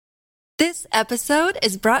This episode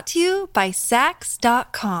is brought to you by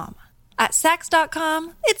Sax.com. At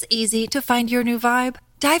Sax.com, it's easy to find your new vibe.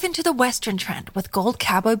 Dive into the Western trend with gold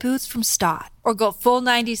cowboy boots from Stott, or go full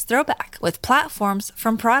 90s throwback with platforms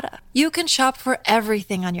from Prada. You can shop for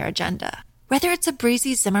everything on your agenda, whether it's a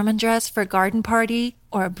breezy Zimmermann dress for a garden party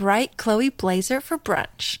or a bright Chloe blazer for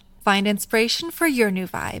brunch. Find inspiration for your new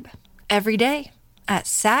vibe every day at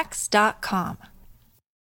Sax.com.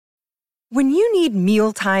 When you need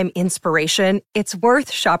mealtime inspiration, it's worth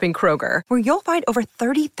shopping Kroger, where you'll find over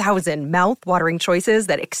 30,000 mouth-watering choices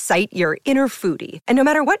that excite your inner foodie. And no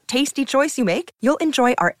matter what tasty choice you make, you'll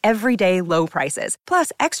enjoy our everyday low prices,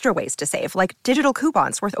 plus extra ways to save, like digital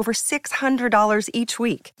coupons worth over $600 each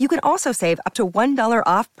week. You can also save up to $1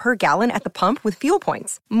 off per gallon at the pump with fuel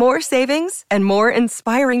points. More savings and more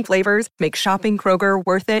inspiring flavors make shopping Kroger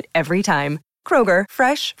worth it every time. Kroger,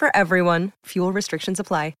 fresh for everyone. Fuel restrictions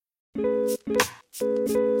apply.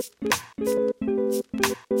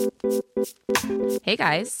 Hey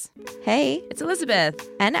guys. Hey. It's Elizabeth.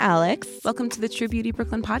 And Alex. Welcome to the True Beauty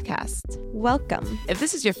Brooklyn podcast. Welcome. If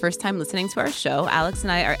this is your first time listening to our show, Alex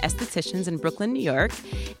and I are estheticians in Brooklyn, New York,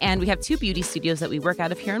 and we have 2 beauty studios that we work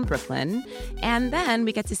out of here in Brooklyn. And then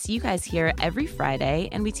we get to see you guys here every Friday,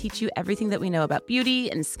 and we teach you everything that we know about beauty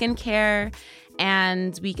and skincare,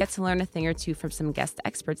 and we get to learn a thing or two from some guest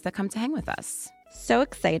experts that come to hang with us. So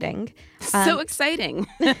exciting. So exciting.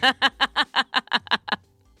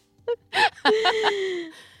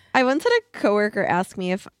 I once had a coworker ask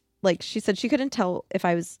me if, she said she couldn't tell if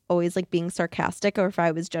I was always, being sarcastic or if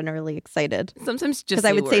I was generally excited. Sometimes just because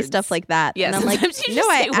I would say stuff like that. Yeah, and I'm like, no,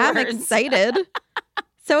 I am excited.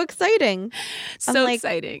 So exciting. So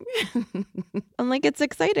exciting. I'm like, it's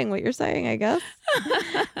exciting what you're saying, I guess.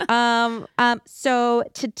 So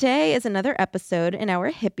today is another episode in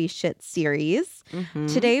our hippie shit series. Mm-hmm.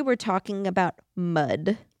 Today we're talking about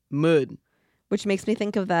mud. Mud. Which makes me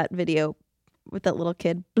think of that video with that little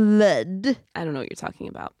kid. Blood. I don't know what you're talking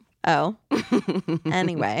about. Oh.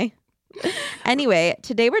 Anyway,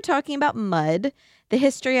 today we're talking about mud, the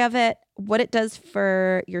history of it, what it does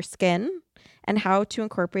for your skin, and how to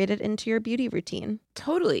incorporate it into your beauty routine.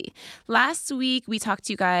 Totally. Last week, we talked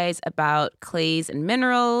to you guys about clays and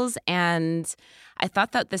minerals, and I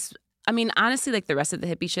thought that honestly, the rest of the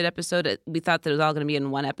hippie shit episode, we thought that it was all going to be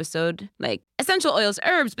in one episode, essential oils,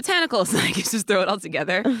 herbs, botanicals, just throw it all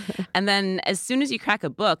together. And then as soon as you crack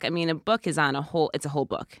a book, a book is it's a whole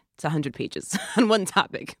book. It's 100 pages on one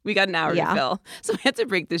topic. We got an hour to fill. So we had to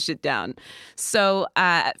break this shit down. So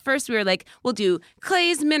at first we were like, we'll do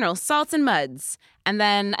clays, minerals, salts, and muds. And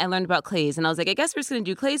then I learned about clays. And I was like, I guess we're just going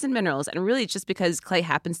to do clays and minerals. And really it's just because clay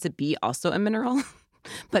happens to be also a mineral.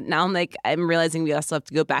 But now I'm realizing we also have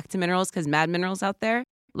to go back to minerals because mad minerals out there.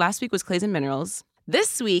 Last week was clays and minerals.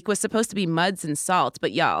 This week was supposed to be muds and salt.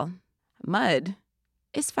 But y'all, mud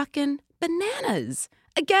is fucking bananas.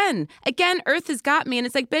 Again, Earth has got me. And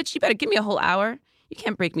it's like, bitch, you better give me a whole hour. You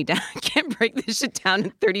can't break me down. You can't break this shit down in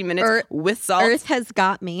 30 minutes with salt. Earth has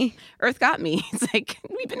got me. Earth got me. It's like,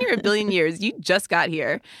 we've been here a billion years. You just got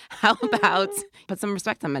here. How about put some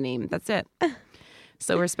respect on my name? That's it.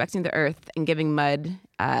 So we're respecting the earth and giving mud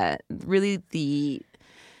really the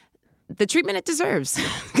treatment it deserves.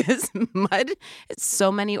 Because mud is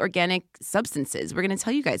so many organic substances. We're going to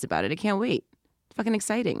tell you guys about it. I can't wait. Fucking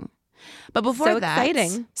exciting. But before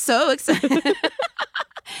so exciting.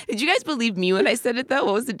 Did you guys believe me when I said it, though?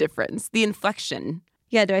 What was the difference? The inflection.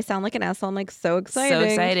 Yeah, do I sound like an asshole? I'm so exciting. So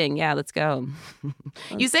exciting. Yeah, let's go.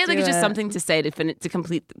 You say it like it's just something to say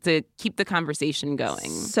to keep the conversation going.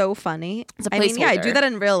 So funny. It's a placeholder. I do that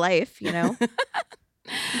in real life,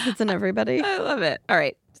 It's in everybody. I love it. All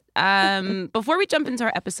right. Before we jump into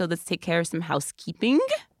our episode, let's take care of some housekeeping.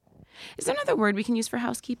 Is there another word we can use for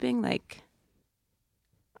housekeeping?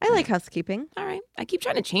 I like housekeeping. All right. I keep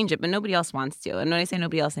trying to change it, but nobody else wants to. And when I say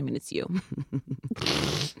nobody else, I mean it's you.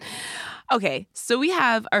 Okay. So we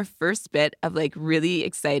have our first bit of really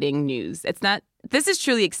exciting news. This is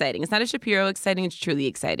truly exciting. It's not a Shapiro exciting. It's truly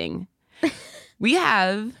exciting. We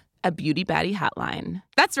have a Beauty Baddie hotline.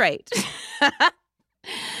 That's right.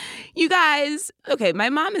 You guys, okay, my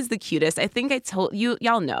mom is the cutest. I think I told you,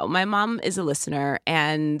 y'all know, my mom is a listener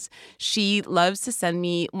and she loves to send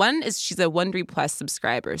me, she's a Wondery Plus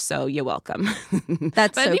subscriber, so you're welcome.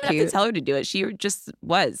 That's but so I didn't cute. even have to tell her to do it. She just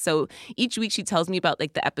was. So each week she tells me about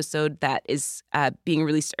the episode that is being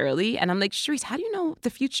released early. And I'm like, Sharice, how do you know the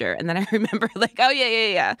future? And then I remember oh,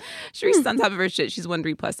 yeah. Sharice is on top of her shit. She's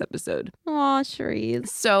Wondery Plus episode. Aw, Sharice.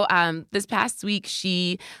 So this past week,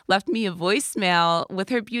 she left me a voicemail with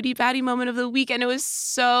her Beauty Baddie moment of the week. And it was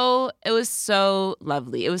so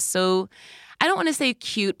lovely. It was so, I don't want to say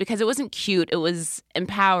cute because it wasn't cute. It was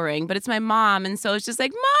empowering, but it's my mom. And so it's just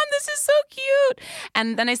like, Mom, this is so cute.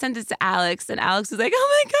 And then I sent it to Alex, and Alex was like,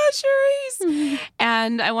 oh my gosh, Charisse.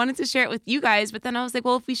 And I wanted to share it with you guys. But then I was like,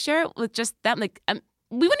 well, if we share it with just them, like,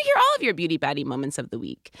 we want to hear all of your beauty baddie moments of the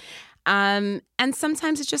week. And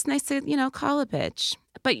sometimes it's just nice to, call a bitch.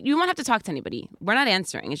 But you won't have to talk to anybody. We're not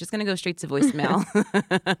answering. It's just going to go straight to voicemail.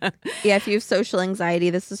 Yeah, if you have social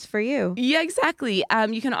anxiety, this is for you. Yeah, exactly.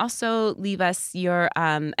 You can also leave us your,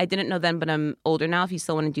 I didn't know then, but I'm older now. If you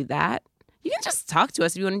still want to do that, you can just talk to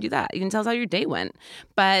us if you want to do that. You can tell us how your day went.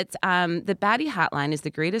 But the Baddie hotline is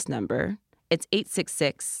the greatest number. It's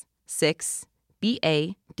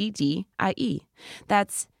 866-6-BADDIE.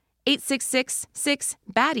 That's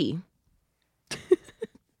 866-6-BADDIE.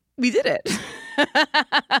 We did it.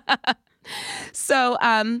 So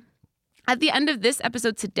at the end of this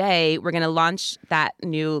episode today, we're going to launch that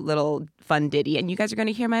new little fun ditty. And you guys are going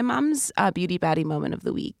to hear my mom's beauty baddie moment of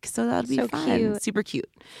the week. So that'll be fun. Cute. Super cute.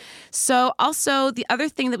 So also the other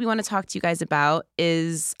thing that we want to talk to you guys about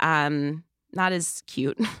is not as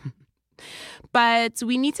cute. But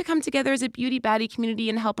we need to come together as a beauty baddie community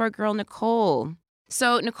and help our girl, Nicole.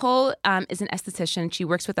 So Nicole is an esthetician. She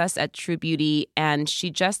works with us at True Beauty, and she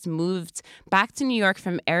just moved back to New York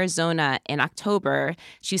from Arizona in October.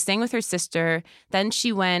 She was staying with her sister. Then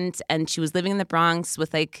she went and she was living in the Bronx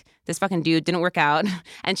with like this fucking dude. Didn't work out.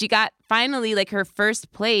 And she got finally like her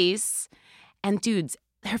first place. And dudes,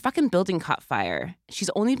 her fucking building caught fire. She's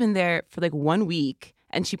only been there for like 1 week,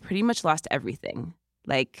 and she pretty much lost everything.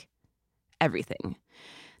 Like everything.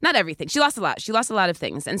 Not everything. She lost a lot. She lost a lot of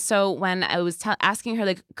things. And so when I was asking her,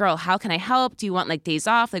 like, girl, how can I help? Do you want, like, days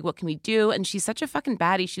off? Like, what can we do? And she's such a fucking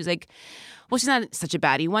baddie. She was like, well, she's not such a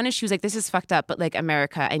baddie. One is she was like, this is fucked up, but, like,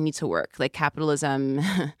 America, I need to work. Like, capitalism,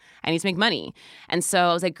 I need to make money. And so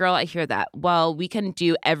I was like, girl, I hear that. Well, we can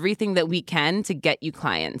do everything that we can to get you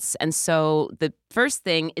clients. And so the first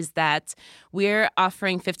thing is that we're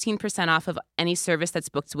offering 15% off of any service that's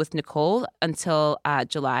booked with Nicole until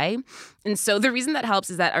July. And so the reason that helps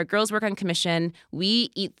is that our girls work on commission. We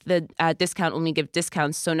eat the discount when we give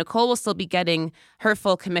discounts. So Nicole will still be getting her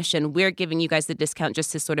full commission. We're giving you guys the discount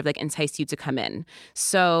just to sort of like entice you to come in.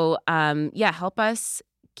 So yeah, help us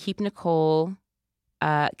keep Nicole,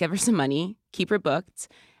 give her some money, keep her booked.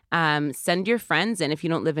 Send your friends in if you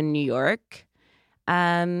don't live in New York.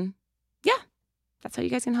 Yeah. That's how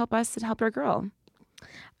you guys can help us and help our girl.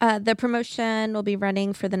 The promotion will be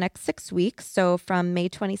running for the next 6 weeks. So from May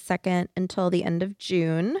 22nd until the end of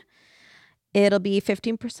June. It'll be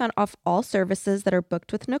 15% off all services that are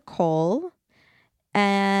booked with Nicole.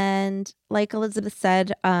 And like Elizabeth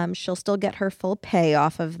said, she'll still get her full pay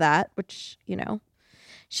off of that, which,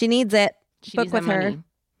 she needs it. She Book needs with that her. money.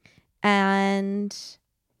 And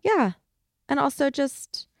yeah. And also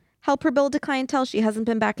just help her build a clientele. She hasn't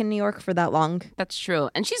been back in New York for that long. That's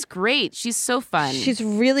true. And she's great. She's so fun. She's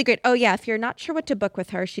really great. Oh, yeah. If you're not sure what to book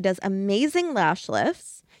with her, she does amazing lash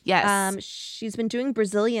lifts. Yes. She's been doing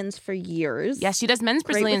Brazilians for years. Yes, she does men's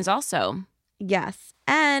Brazilians also. Yes.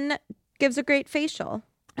 And gives a great facial.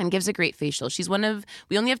 And gives a great facial. She's we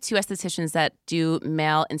only have 2 estheticians that do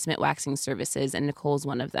male intimate waxing services, and Nicole's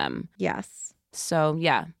one of them. Yes. So,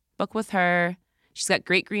 yeah, book with her. She's got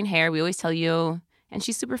great green hair. We always tell you. And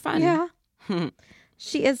she's super fun. Yeah.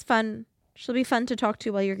 She is fun. She'll be fun to talk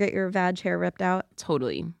to while you get your vag hair ripped out.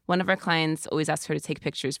 Totally. One of our clients always asks her to take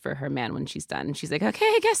pictures for her man when she's done. And she's like, okay,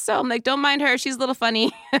 I guess so. I'm like, don't mind her. She's a little funny.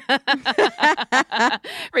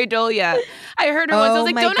 Raydolia. I heard her once. I was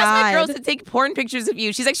like, don't ask my girls to take porn pictures of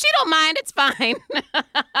you. She's like, she don't mind. It's fine.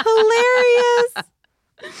 Hilarious.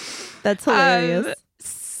 That's hilarious.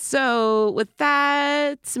 So with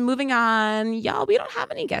that, moving on. Y'all, we don't have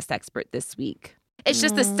any guest expert this week. It's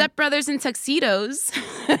just the stepbrothers in tuxedos.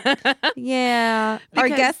 Yeah. Our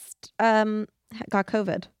guest got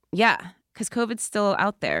COVID. Yeah, because COVID's still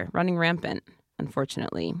out there, running rampant,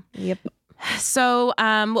 unfortunately. Yep. So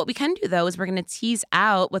what we can do, though, is we're going to tease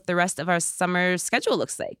out what the rest of our summer schedule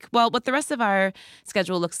looks like. Well, what the rest of our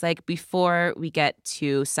schedule looks like before we get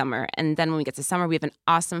to summer. And then when we get to summer, we have an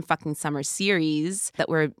awesome fucking summer series that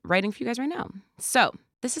we're writing for you guys right now. So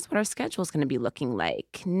this is what our schedule is going to be looking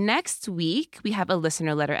like. Next week, we have a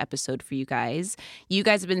listener letter episode for you guys. You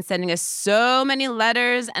guys have been sending us so many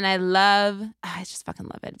letters, and I just fucking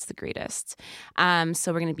love it. It's the greatest.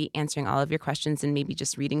 So we're going to be answering all of your questions and maybe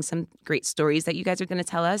just reading some great stories that you guys are going to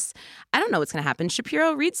tell us. I don't know what's going to happen.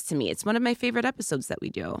 Shapiro reads to me. It's one of my favorite episodes that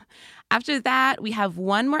we do. After that, we have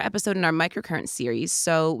one more episode in our microcurrent series.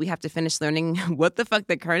 So we have to finish learning what the fuck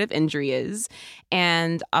the current of injury is,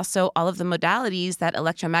 and also all of the modalities that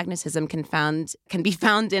electromagnetism can be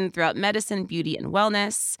found in throughout medicine, beauty, and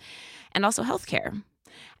wellness. and also healthcare.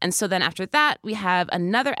 And so then after that, we have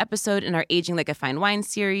another episode in our Aging Like a Fine Wine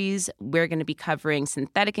series. We're going to be covering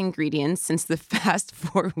synthetic ingredients. Since the past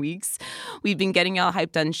 4 weeks, we've been getting y'all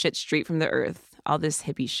hyped on shit straight from the earth, all this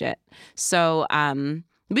hippie shit. So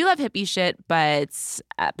we love hippie shit, but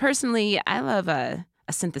personally, I love a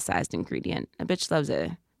synthesized ingredient. A bitch loves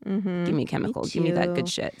a give me a chemical, give me that good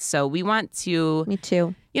shit. So we want to, Me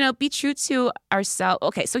too. be true to ourselves.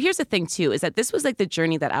 Okay, so here's the thing too, is that this was like the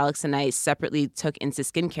journey that Alex and I separately took into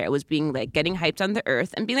skincare. It was being like getting hyped on the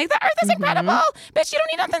earth and being like, the earth is incredible. Bitch, you don't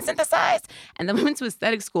need nothing synthesized. And then we went to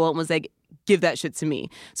aesthetic school and was like, give that shit to me.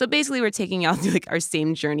 So basically we're taking y'all through like our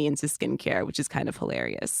same journey into skincare, which is kind of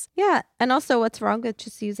hilarious. Yeah. And also, what's wrong with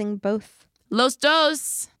just using both? Los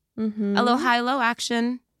dos. Mm-hmm. A little high-low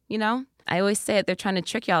action, I always say it, they're trying to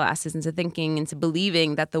trick y'all asses into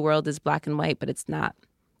believing that the world is black and white, but it's not.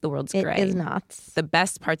 The world's gray. It is not. The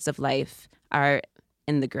best parts of life are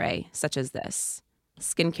in the gray, such as this.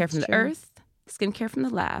 Skincare from the earth, skincare from the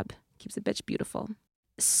lab. Keeps a bitch beautiful.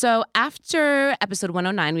 So after episode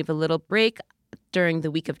 109, we have a little break during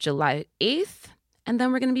the week of July 8th. And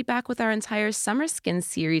then we're going to be back with our entire summer skin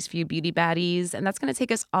series for you beauty baddies. And that's going to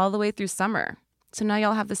take us all the way through summer. So now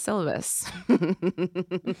y'all have the syllabus.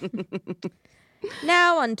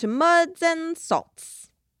 Now on to muds and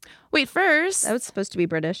salts. Wait, first, That was supposed to be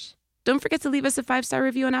British. don't forget to leave us a 5-star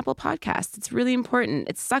review on Apple Podcasts. It's really important.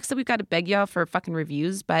 It sucks that we've got to beg y'all for fucking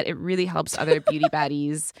reviews, but it really helps other beauty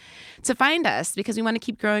baddies to find us because we want to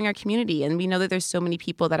keep growing our community. And we know that there's so many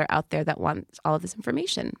people that are out there that want all of this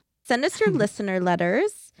information. Send us your listener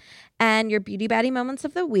letters and your beauty baddie moments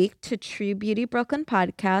of the week to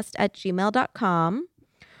truebeautybrooklynpodcast@gmail.com.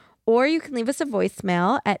 Or you can leave us a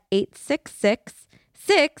voicemail at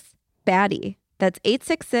 866-6-BADDIE. That's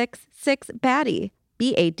 866-6-BADDIE.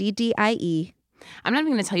 BADDIE. I'm not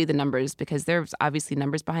even going to tell you the numbers because there's obviously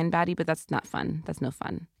numbers behind baddie, but that's not fun. That's no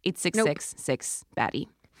fun. 866-6-BADDIE.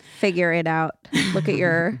 Figure it out. Look at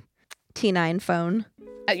your T9 phone.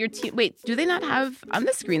 At your wait, do they not have on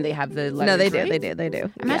the screen? They have the letters, No, they right? do. They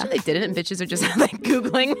do. Imagine they didn't and bitches are just like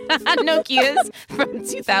Googling Nokias from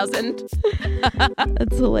 2000.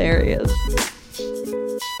 That's hilarious.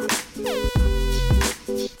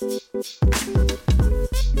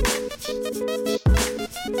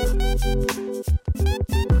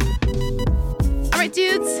 All right,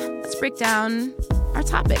 dudes, let's break down our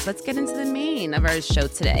topic. Let's get into the main of our show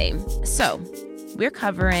today. So we're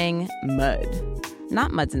covering mud.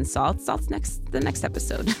 Not muds and salts. Salt's the next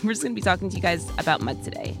episode. We're just going to be talking to you guys about mud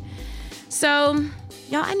today. So,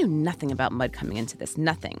 y'all, I knew nothing about mud coming into this.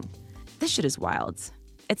 Nothing. This shit is wild.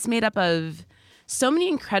 It's made up of so many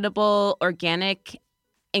incredible organic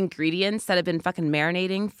ingredients that have been fucking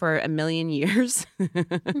marinating for a million years.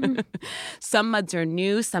 Some muds are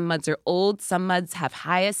new. Some muds are old. Some muds have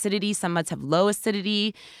high acidity. Some muds have low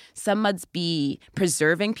acidity. Some muds be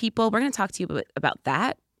preserving people. We're going to talk to you about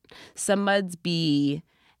that. Some muds be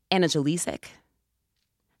analgesic.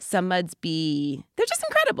 Some muds be... They're just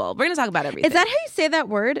incredible. We're going to talk about everything. Is that how you say that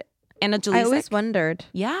word? Analgesic? I always wondered.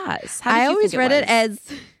 Yes. I always read it as...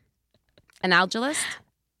 Analgelist?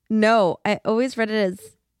 No, I always read it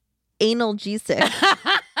as analgesic.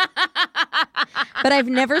 But I've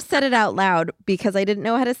never said it out loud because I didn't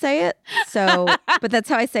know how to say it. So, but that's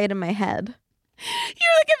how I say it in my head.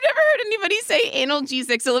 You're like, I've never heard anybody say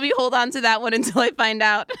analgesic, so let me hold on to that one until I find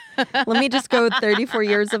out. Let me just go 34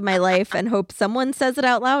 years of my life and hope someone says it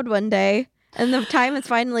out loud one day. And the time has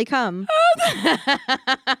finally come.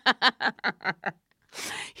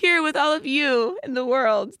 Here with all of you in the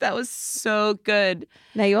world. That was so good.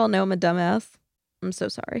 Now you all know I'm a dumbass. I'm so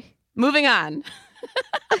sorry. Moving on.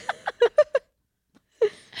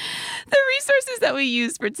 The resources that we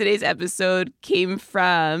used for today's episode came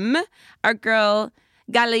from our girl,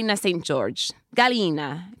 Galina St. George.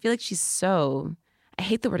 Galina. I feel like she's so... I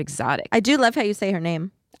hate the word exotic. I do love how you say her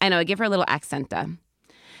name. I know. I give her a little accenta.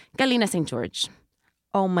 Galina St. George.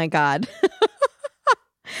 Oh my God.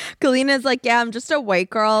 Galina's like, yeah, I'm just a white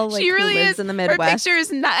girl like, she really who lives is. in the Midwest. Her picture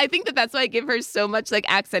is not... I think that's why I give her so much like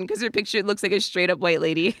accent, because her picture looks like a straight up white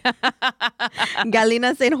lady.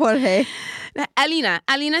 Galina St. Jorge. Alina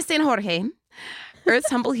St. Jorge, Earth's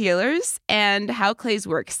Humble Healers, and How Clays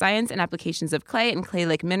Work, Science and Applications of Clay and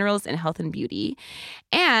Clay-like Minerals in Health and Beauty.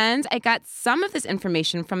 And I got some of this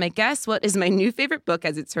information from, I guess, what is my new favorite book,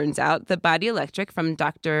 as it turns out, The Body Electric, from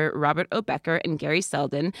Dr. Robert O. Becker and Gary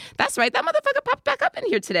Selden. That's right, that motherfucker popped back up in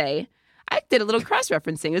here today. I did a little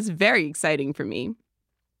cross-referencing. It was very exciting for me.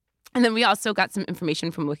 And then we also got some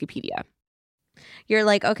information from Wikipedia. You're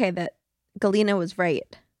like, okay, that Galina was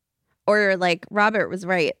right. Or you're like, Robert was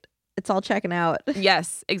right. It's all checking out.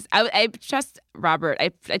 Yes. I trust Robert. I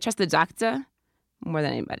trust the doctor more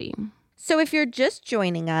than anybody. So if you're just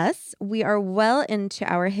joining us, we are well into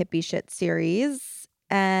our hippie shit series.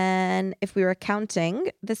 And if we were counting,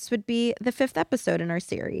 this would be the 5th episode in our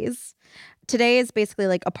series. Today is basically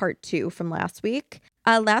like a part 2 from last week.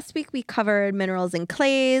 Last week we covered minerals and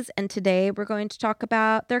clays, and today we're going to talk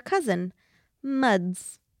about their cousin,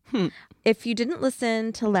 muds. If you didn't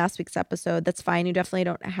listen to last week's episode, that's fine. You definitely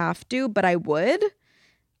don't have to, but I would.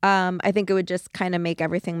 I think it would just kind of make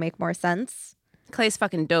everything make more sense. Clay's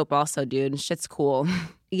fucking dope also, dude. Shit's cool.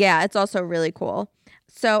 Yeah, it's also really cool.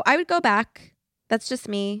 So I would go back. That's just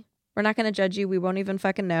me. We're not going to judge you. We won't even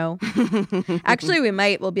fucking know. Actually, we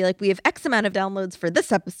might. We'll be like, we have X amount of downloads for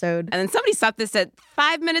this episode. And then somebody stopped this at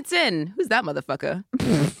 5 minutes in. Who's that motherfucker?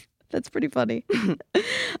 That's pretty funny.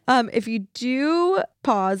 If you do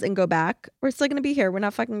pause and go back, we're still going to be here. We're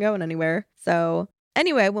not fucking going anywhere. So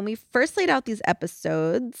anyway, when we first laid out these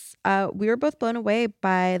episodes, we were both blown away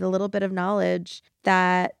by the little bit of knowledge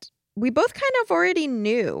that we both kind of already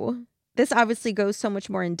knew. This obviously goes so much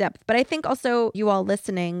more in depth, but I think also you all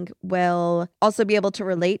listening will also be able to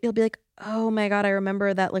relate. You'll be like, oh my God, I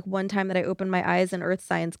remember that like one time that I opened my eyes in earth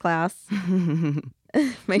science class.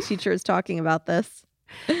 My teacher is talking about this.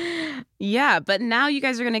 Yeah, but now you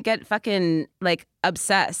guys are going to get fucking like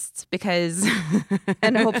obsessed because...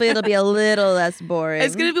 And hopefully it'll be a little less boring.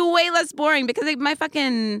 It's going to be way less boring because like, my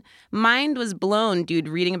fucking mind was blown, dude,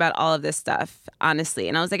 reading about all of this stuff, honestly.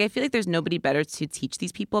 And I was like, I feel like there's nobody better to teach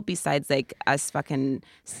these people besides like us fucking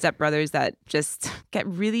stepbrothers that just get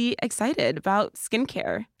really excited about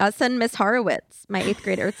skincare. Us and Miss Horowitz, my 8th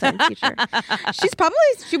grade earth science teacher.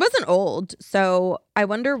 She wasn't old. So I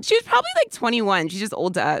wonder. She was probably like 21. She's just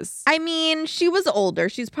old to us. I mean, she was older.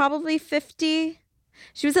 She's probably 50.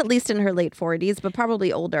 She was at least in her late 40s, but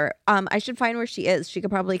probably older. I should find where she is. She could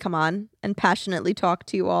probably come on and passionately talk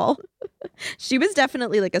to you all. She was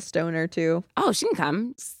definitely like a stoner too. Oh, she can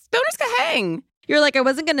come. Stoners can hang. You're like, I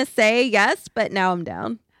wasn't going to say yes, but now I'm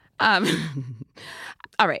down.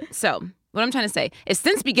 All right. So what I'm trying to say is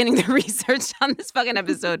since beginning the research on this fucking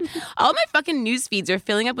episode, all my fucking news feeds are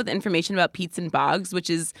filling up with information about Pete's and Bogs, which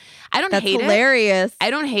is, I don't hate it. That's hilarious. I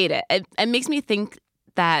don't hate it. It makes me think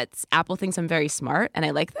that Apple thinks I'm very smart, and I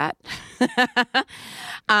like that.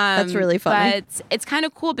 That's really funny. But it's kind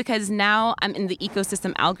of cool because now I'm in the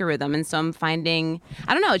ecosystem algorithm, and so I'm finding,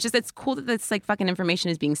 I don't know, it's cool that this like fucking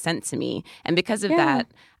information is being sent to me. And because of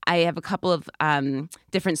that, I have a couple of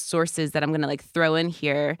different sources that I'm going to like throw in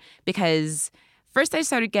here because first I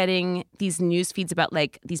started getting these news feeds about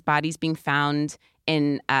like these bodies being found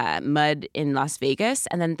in mud in Las Vegas.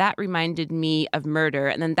 And then that reminded me of murder.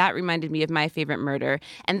 And then that reminded me of My Favorite Murder.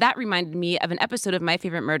 And that reminded me of an episode of My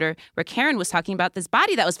Favorite Murder where Karen was talking about this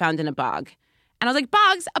body that was found in a bog. And I was like,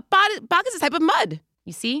 bog is a type of mud.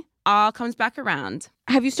 You see? All comes back around.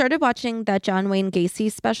 Have you started watching that John Wayne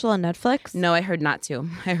Gacy special on Netflix? No, I heard not to.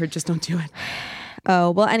 I heard just don't do it.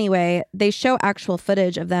 Oh, well, anyway, they show actual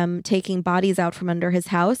footage of them taking bodies out from under his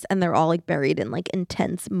house, and they're all like buried in like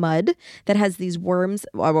intense mud that has these worms.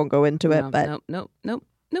 Well, I won't go into it, but Nope.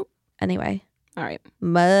 Anyway. All right.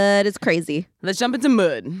 Mud is crazy. Let's jump into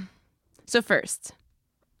mud. So first,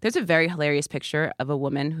 there's a very hilarious picture of a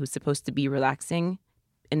woman who's supposed to be relaxing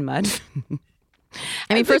in mud.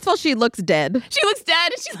 I mean, first of all, she looks dead. She looks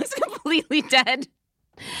dead. She looks completely dead.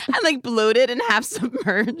 And like bloated and half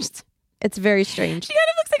submerged. It's very strange. She kind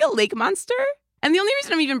of looks like a lake monster. And the only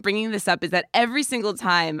reason I'm even bringing this up is that every single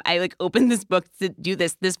time I like open this book to do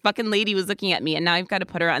this fucking lady was looking at me. And now I've got to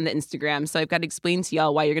put her on the Instagram. So I've got to explain to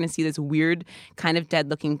y'all why you're going to see this weird kind of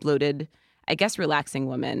dead looking bloated, I guess, relaxing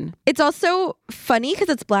woman. It's also funny because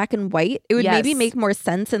it's black and white. It would maybe make more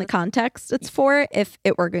sense in the context it's for if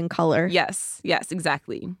it were in color. Yes,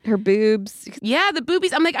 exactly. Her boobs. Yeah, the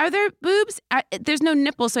boobies. I'm like, are there boobs? There's no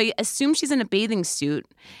nipples, so I assume she's in a bathing suit.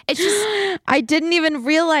 It's just... I didn't even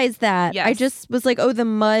realize that. Yes. I just was like, oh, the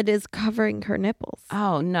mud is covering her nipples.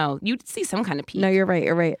 Oh, no. You'd see some kind of peak. No, you're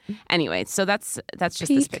right. Anyway, so that's just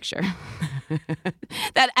this picture.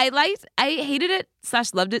 That I liked. I hated it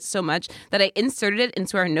 / loved it so much that I inserted it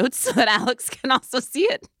into our notes so that Alex can also see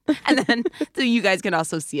it. And then so you guys can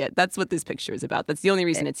also see it. That's what this picture is about. That's the only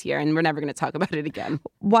reason it's here. And we're never going to talk about it again.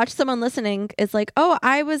 Watch someone listening is like, oh,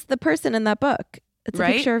 I was the person in that book. It's a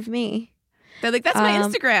picture of me. They're like, that's my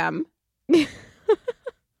Instagram.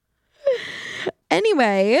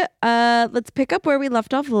 Anyway, let's pick up where we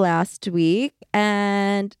left off last week.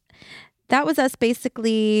 And that was us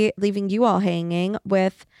basically leaving you all hanging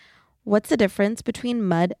with what's the difference between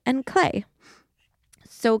mud and clay.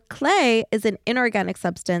 So clay is an inorganic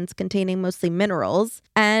substance containing mostly minerals,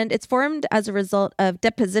 and it's formed as a result of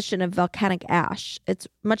deposition of volcanic ash. It's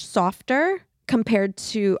much softer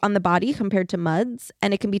on the body compared to muds,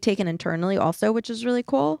 and it can be taken internally also, which is really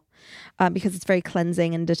cool because it's very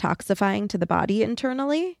cleansing and detoxifying to the body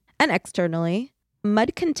internally and externally.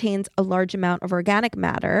 Mud contains a large amount of organic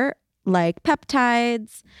matter like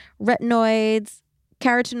peptides, retinoids,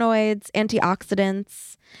 carotenoids,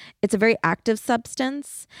 antioxidants. It's a very active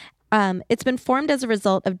substance. It's been formed as a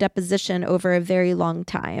result of deposition over a very long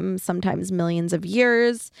time, sometimes millions of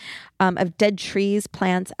years, of dead trees,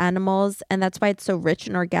 plants, animals. And that's why it's so rich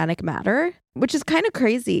in organic matter, which is kind of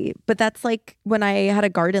crazy. But that's like when I had a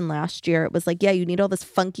garden last year, it was like, yeah, you need all this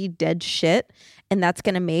funky dead shit, and that's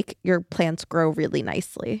going to make your plants grow really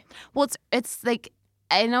nicely. Well, it's like,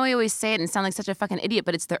 I know I always say it and sound like such a fucking idiot,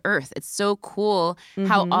 but it's the earth. It's so cool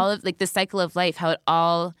how all of like the cycle of life, how it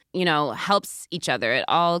all, helps each other. It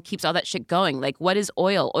all keeps all that shit going. Like, what is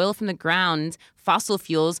oil? Oil from the ground, fossil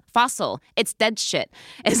fuels, fossil. It's dead shit.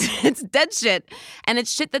 It's dead shit. And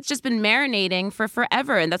it's shit that's just been marinating for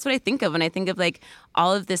forever. And that's what I think of when I think of like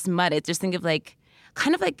all of this mud. I just think of like,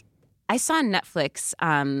 kind of like, I saw on Netflix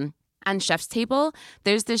on Chef's Table,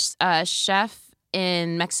 there's this chef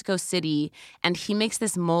in Mexico City, and he makes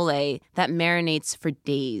this mole that marinates for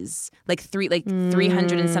days, like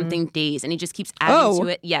 300 and something days, and he just keeps adding to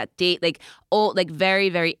it. Yeah, old, like very,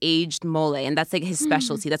 very aged mole, and that's like his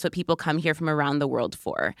specialty. That's what people come here from around the world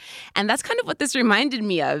for, and that's kind of what this reminded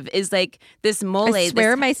me of. Is like this mole. I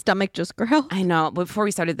swear, my stomach just growled. I know. Before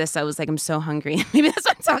we started this, I was like, I'm so hungry. Maybe that's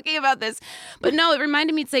why I'm talking about this. But no, it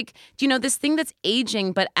reminded me. It's like, this thing that's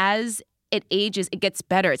aging, but as it ages, it gets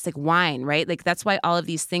better. It's like wine, right? Like that's why all of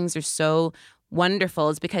these things are so wonderful.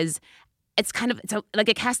 Is because it's like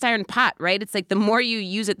a cast iron pot, right? It's like the more you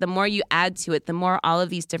use it, the more you add to it, the more all of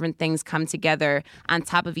these different things come together on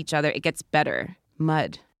top of each other. It gets better.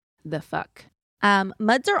 Mud. The fuck.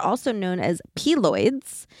 Muds are also known as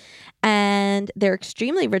peloids, and they're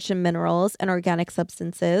extremely rich in minerals and organic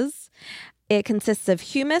substances. It consists of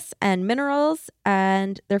humus and minerals,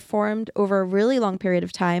 and they're formed over a really long period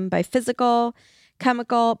of time by physical,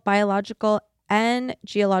 chemical, biological, and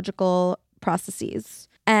geological processes.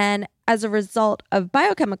 And as a result of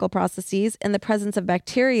biochemical processes, in the presence of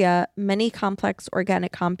bacteria, many complex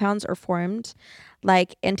organic compounds are formed,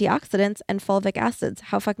 like antioxidants and fulvic acids.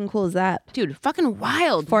 How fucking cool is that? Dude, fucking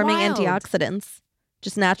wild. Forming wild. Antioxidants.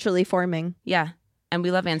 Just naturally forming. Yeah. And we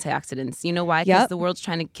love antioxidants. You know why? Because the world's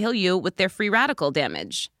trying to kill you with their free radical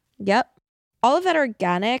damage. Yep. All of that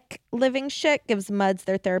organic living shit gives muds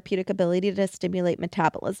their therapeutic ability to stimulate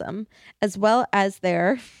metabolism, as well as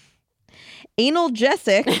their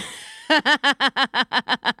analgesic,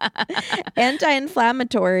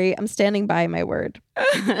 anti-inflammatory, I'm standing by my word,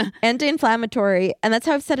 anti-inflammatory, and that's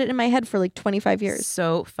how I've said it in my head for like 25 years.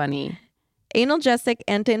 So funny. Analgesic,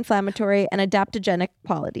 anti-inflammatory, and adaptogenic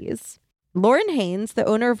qualities. Lauren Haynes, the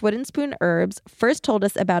owner of Wooden Spoon Herbs, first told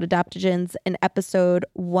us about adaptogens in episode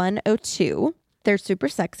 102. They're super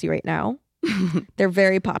sexy right now. They're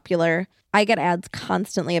very popular. I get ads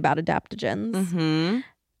constantly about adaptogens.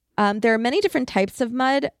 Mm-hmm. There are many different types of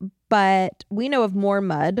mud, but we know of moor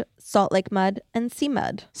mud, Salt Lake mud, and sea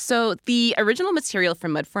mud. So the original material for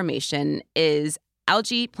mud formation is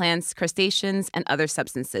algae, plants, crustaceans, and other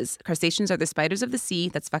substances. Crustaceans are the spiders of the sea.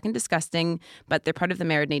 That's fucking disgusting, but they're part of the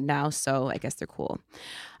marinade now, so I guess they're cool.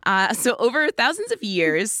 So over thousands of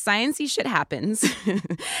years, sciencey shit happens,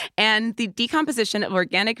 and the decomposition of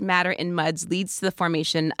organic matter in muds leads to the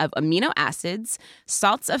formation of amino acids,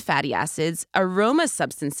 salts of fatty acids, aroma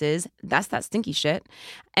substances, that's that stinky shit,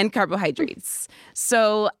 and carbohydrates.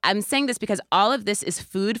 So I'm saying this because all of this is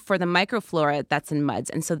food for the microflora that's in muds,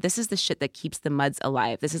 and so this is the shit that keeps the muds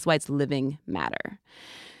alive. This is why it's living matter.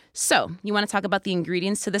 So, you want to talk about the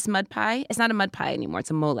ingredients to this mud pie? It's not a mud pie anymore.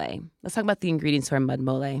 It's a mole. Let's talk about the ingredients to our mud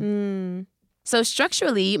mole. So,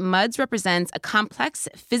 structurally, muds represents a complex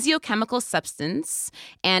physiochemical substance,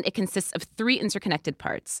 and it consists of 3 interconnected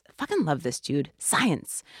parts. I fucking love this, dude.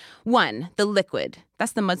 Science. 1, the liquid.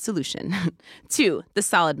 That's the mud solution. 2, the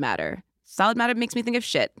solid matter. Solid matter makes me think of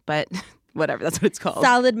shit, but whatever, that's what it's called.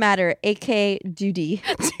 Solid matter, aka duty.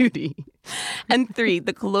 Duty. And 3,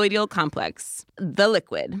 the colloidal complex, the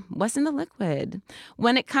liquid. What's in the liquid?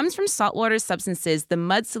 When it comes from saltwater substances, the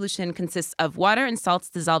mud solution consists of water and salts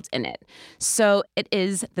dissolved in it. So it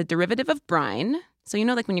is the derivative of brine. So,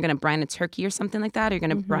 like when you're going to brine a turkey or something like that, or you're going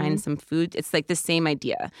to brine some food, it's like the same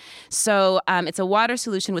idea. So it's a water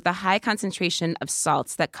solution with a high concentration of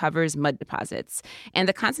salts that covers mud deposits. And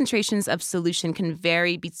the concentrations of solution can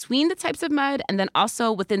vary between the types of mud and then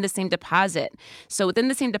also within the same deposit. So within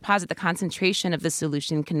the same deposit, the concentration of the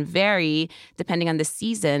solution can vary depending on the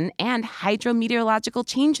season and hydrometeorological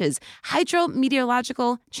changes.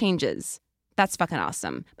 Hydrometeorological changes. That's fucking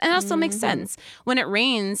awesome. And it also makes sense. When it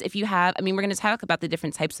rains, if you have, we're going to talk about the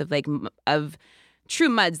different types of of true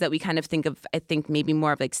muds that we kind of think of, I think maybe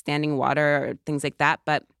more of like standing water or things like that.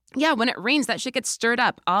 But yeah, when it rains, that shit gets stirred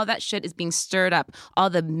up. All that shit is being stirred up. All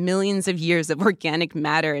the millions of years of organic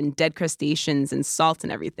matter and dead crustaceans and salt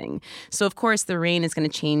and everything. So of course, the rain is going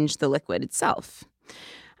to change the liquid itself.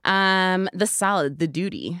 The solid, the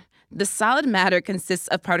duty. The solid matter consists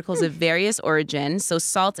of particles of various origin, so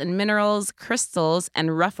salt and minerals, crystals,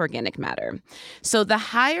 and rough organic matter. So the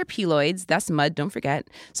higher peloids, that's mud, don't forget.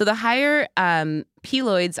 So the higher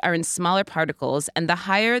peloids are in smaller particles, and the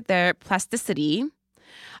higher their plasticity.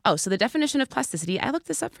 Oh, so the definition of plasticity, I looked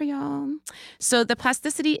this up for y'all. So the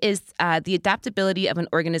plasticity is the adaptability of an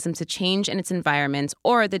organism to change in its environment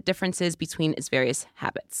or the differences between its various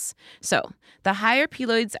habits. So the higher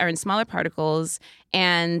peloids are in smaller particles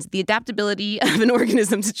and the adaptability of an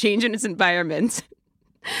organism to change in its environment.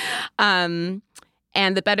 And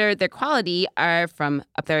the better their quality are from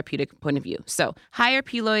a therapeutic point of view. So higher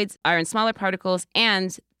peloids are in smaller particles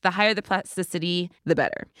and the higher the plasticity, the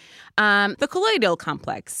better. The colloidal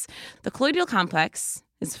complex. The colloidal complex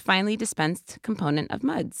is a finely dispensed component of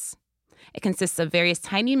muds. It consists of various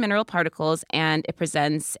tiny mineral particles, and it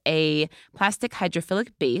presents a plastic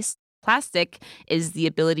hydrophilic base. Plastic is the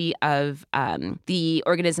ability of the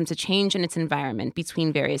organism to change in its environment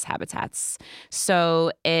between various habitats.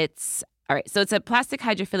 So it's a plastic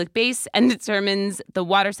hydrophilic base and determines the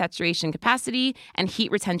water saturation capacity and heat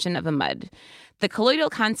retention of a mud. The colloidal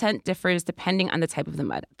content differs depending on the type of the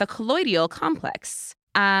mud. The colloidal complex,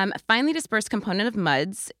 a finely dispersed component of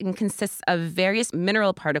muds, and consists of various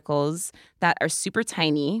mineral particles that are super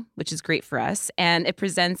tiny, which is great for us, and it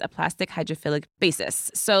presents a plastic hydrophilic basis.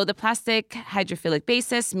 So the plastic hydrophilic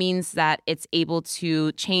basis means that it's able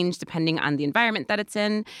to change depending on the environment that it's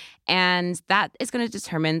in, and that is going to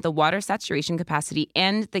determine the water saturation capacity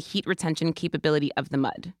and the heat retention capability of the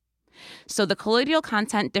mud. So the colloidal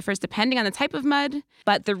content differs depending on the type of mud,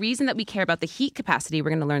 but the reason that we care about the heat capacity, we're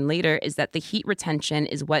going to learn later, is that the heat retention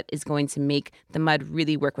is what is going to make the mud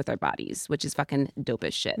really work with our bodies, which is fucking dope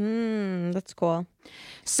as shit. That's cool.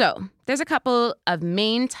 So there's a couple of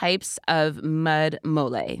main types of mud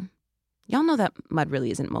mole. Y'all know that mud really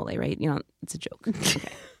isn't mole, right? It's a joke. Okay,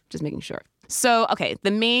 just making sure. So, okay, the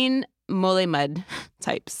main mole mud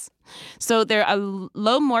types. So there are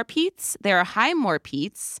low morpetes, there are high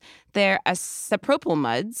morpetes, there are sapropyl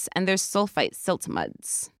muds, and there's sulfite silt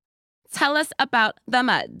muds. Tell us about the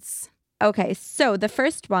muds. Okay, so the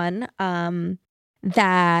first one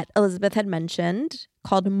that Elizabeth had mentioned,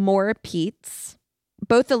 called morpetes.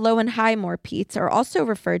 Both the low and high morpetes are also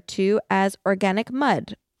referred to as organic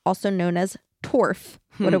mud, also known as torf.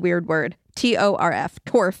 What a weird word. T-O-R-F,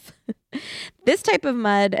 torf. This type of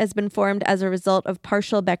mud has been formed as a result of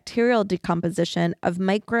partial bacterial decomposition of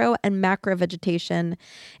micro and macro vegetation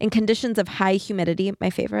in conditions of high humidity, my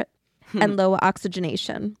favorite, and low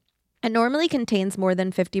oxygenation. It normally contains more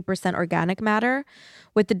than 50% organic matter,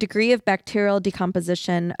 with the degree of bacterial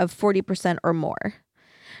decomposition of 40% or more.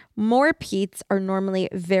 Morpetes are normally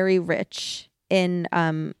very rich in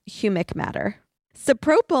humic matter.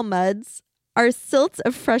 Sapropyl muds are silts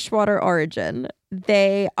of freshwater origin.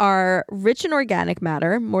 They are rich in organic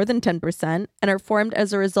matter, more than 10%, and are formed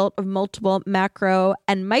as a result of multiple macro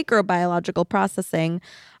and microbiological processing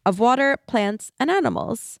of water, plants, and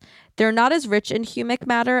animals. They're not as rich in humic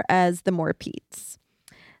matter as the morpetes.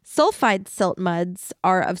 Sulfide silt muds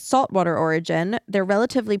are of saltwater origin. They're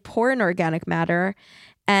relatively poor in organic matter,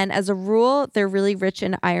 and as a rule, they're really rich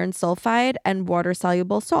in iron sulfide and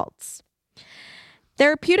water-soluble salts.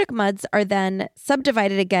 Therapeutic muds are then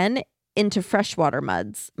subdivided again into freshwater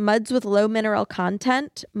muds, muds with low mineral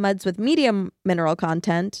content, muds with medium mineral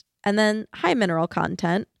content, and then high mineral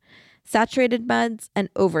content, saturated muds,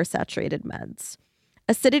 and oversaturated muds.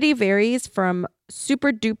 Acidity varies from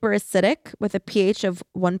super duper acidic with a pH of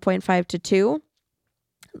 1.5 to 2,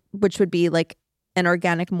 which would be like an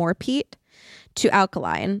organic morpete, to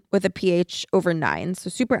alkaline with a pH over 9, so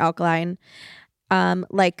super alkaline.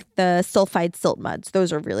 Like the sulfide silt muds,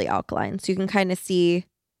 those are really alkaline. So you can kind of see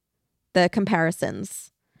the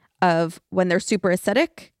comparisons of when they're super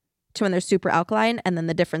acidic to when they're super alkaline, and then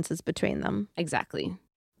the differences between them. Exactly.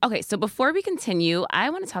 Okay, so before we continue, I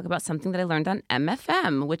want to talk about something that I learned on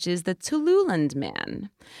MFM, which is the Tululand Man.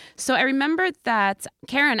 So I remember that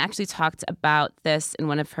Karen actually talked about this in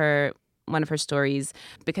one of her stories,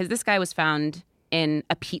 because this guy was found in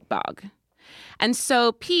a peat bog. And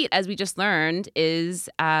so peat, as we just learned, is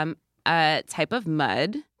a type of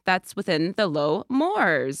mud that's within the low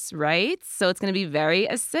moors, right? So it's going to be very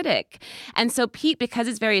acidic. And so peat, because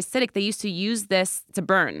it's very acidic, they used to use this to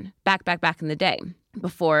burn back in the day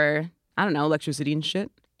before, I don't know, electricity and shit.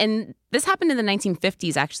 And this happened in the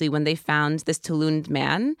 1950s, actually, when they found this Tululand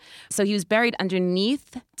man. So he was buried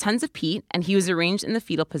underneath tons of peat, and he was arranged in the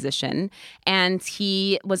fetal position. And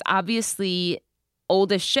he was obviously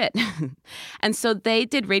old as shit. And so they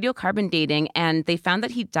did radiocarbon dating, and they found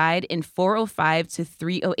that he died in 405 to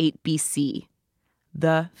 308 BC.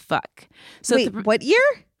 The fuck? So wait, what year?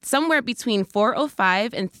 Somewhere between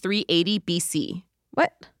 405 and 380 BC.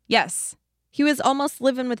 What? Yes. He was almost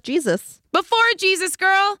living with Jesus. Before Jesus,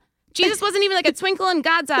 girl. Jesus wasn't even like a twinkle in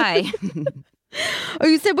God's eye. Oh,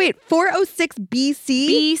 you said, wait, 406 BC?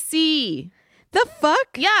 BC. The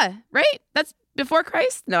fuck? Yeah, right? That's before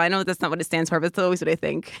Christ? No, I know that's not what it stands for, but it's always what I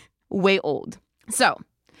think. Way old. So,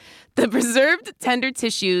 the preserved tender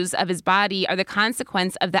tissues of his body are the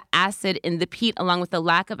consequence of the acid in the peat, along with the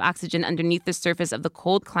lack of oxygen underneath the surface of the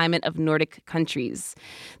cold climate of Nordic countries.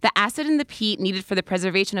 The acid in the peat needed for the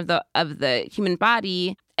preservation of the human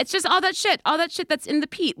body, it's just all that shit that's in the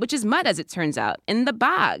peat, which is mud, as it turns out, in the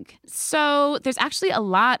bog. So there's actually a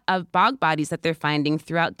lot of bog bodies that they're finding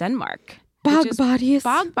throughout Denmark. Bog bodies?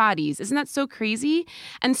 Bog bodies. Isn't that so crazy?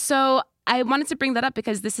 And so I wanted to bring that up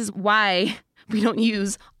because this is why we don't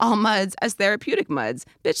use all muds as therapeutic muds.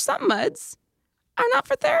 Bitch, some muds are not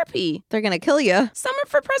for therapy. They're going to kill you. Some are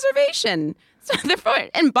for preservation. So they're for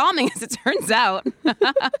embalming, as it turns out.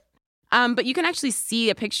 But you can actually see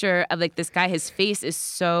a picture of like this guy. His face is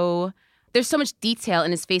there's so much detail in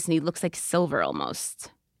his face, and he looks like silver almost.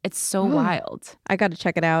 It's so wild. I got to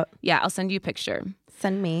check it out. Yeah, I'll send you a picture.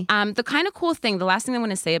 Send me. The kind of cool thing, the last thing I want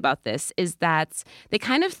to say about this is that they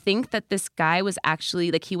kind of think that this guy was actually,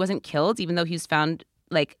 like, he wasn't killed, even though he was found,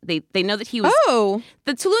 like, they know that he was... Oh!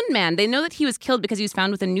 The Tululand man, they know that he was killed because he was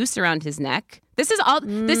found with a noose around his neck. This is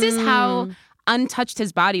how untouched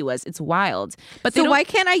his body was. It's wild. But so why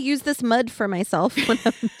can't I use this mud for myself when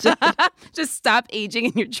I'm done? Just stop aging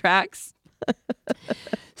in your tracks.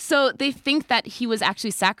 So they think that he was actually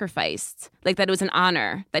sacrificed, like that it was an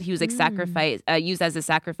honor, that he was like sacrificed, used as a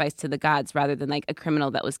sacrifice to the gods rather than like a criminal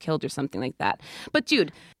that was killed or something like that. But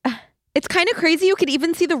dude, it's kind of crazy. You could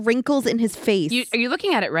even see the wrinkles in his face. Are you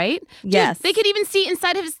looking at it, right? Yes. Dude, they could even see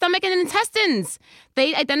inside of his stomach and intestines.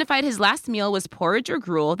 They identified his last meal was porridge or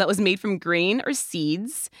gruel that was made from grain or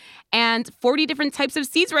seeds, and 40 different types of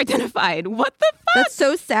seeds were identified. What the fuck? That's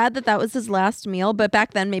so sad that was his last meal, but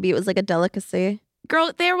back then maybe it was like a delicacy.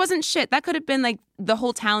 Girl, there wasn't shit. That could have been like the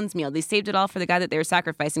whole town's meal. They saved it all for the guy that they were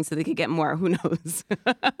sacrificing so they could get more. Who knows?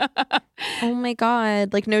 Oh my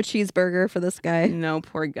God. Like no cheeseburger for this guy. No,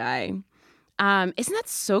 poor guy. Isn't that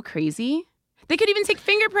so crazy? They could even take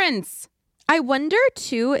fingerprints. I wonder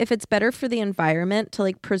too if it's better for the environment to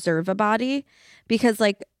like preserve a body, because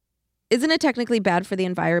like, isn't it technically bad for the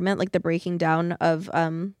environment, like the breaking down of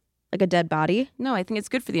like a dead body? No, I think it's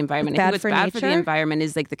good for the environment. Bad I think what's for bad nature? for the environment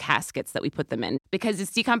is like the caskets that we put them in, because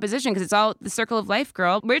it's decomposition, because it's all the circle of life,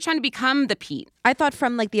 girl. We're trying to become the peat. I thought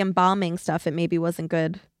from like the embalming stuff, it maybe wasn't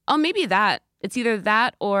good. Oh, maybe that. It's either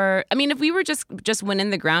that or, I mean, if we were just went in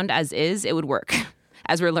the ground as is, it would work,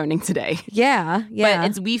 as we're learning today. Yeah.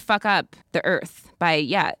 But we fuck up the earth by,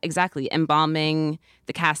 exactly, embalming,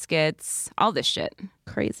 the caskets, all this shit.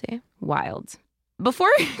 Crazy. Wild.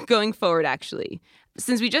 Before going forward, actually,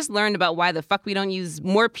 since we just learned about why the fuck we don't use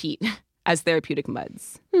more peat as therapeutic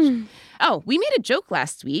muds. Oh, we made a joke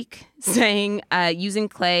last week saying using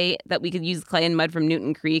clay, that we could use clay and mud from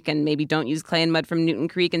Newton Creek and maybe don't use clay and mud from Newton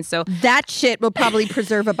Creek. And so that shit will probably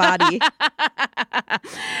preserve a body.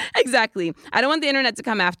 Exactly. I don't want the internet to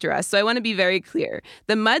come after us, so I want to be very clear.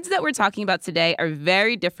 The muds that we're talking about today are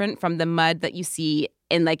very different from the mud that you see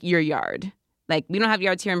in like your yard. Like, we don't have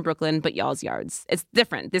yards here in Brooklyn, but y'all's yards. It's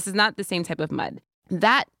different. This is not the same type of mud.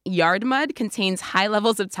 That yard mud contains high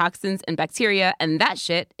levels of toxins and bacteria, and that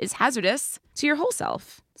shit is hazardous to your whole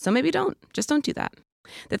self. So maybe just don't do that.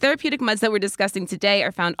 The therapeutic muds that we're discussing today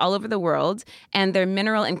are found all over the world, and their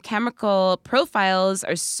mineral and chemical profiles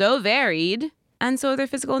are so varied, and so are their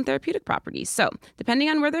physical and therapeutic properties. So depending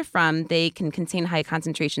on where they're from, they can contain high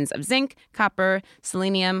concentrations of zinc, copper,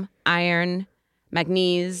 selenium, iron,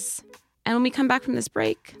 manganese. And when we come back from this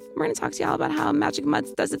break, we're going to talk to y'all about how Magic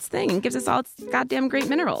Muds does its thing and gives us all its goddamn great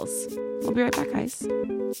minerals. We'll be right back, guys.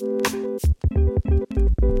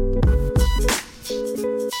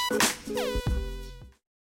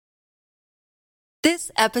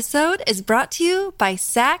 This episode is brought to you by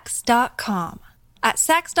Sax.com. At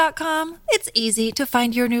Sax.com, it's easy to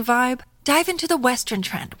find your new vibe. Dive into the Western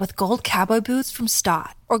trend with gold cowboy boots from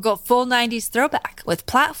Stott, or go full 90s throwback with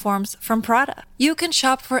platforms from Prada. You can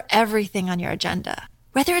shop for everything on your agenda,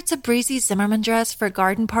 whether it's a breezy Zimmermann dress for a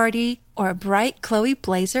garden party or a bright Chloe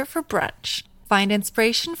blazer for brunch. Find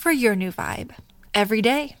inspiration for your new vibe every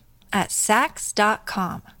day at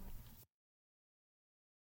Sax.com.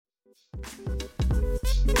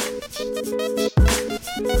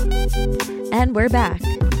 And we're back.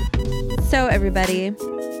 So, everybody,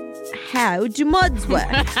 how do muds work?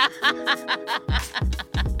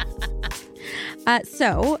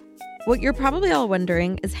 So, what you're probably all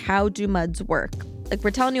wondering is, how do muds work? Like,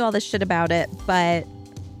 we're telling you all this shit about it, but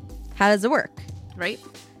how does it work? Right?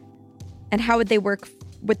 And how would they work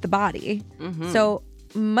with the body? Mm-hmm. So,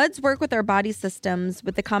 muds work with our body systems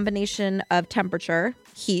with the combination of temperature,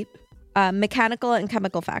 heat, mechanical and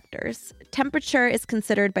chemical factors. Temperature is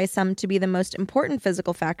considered by some to be the most important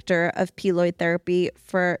physical factor of peloid therapy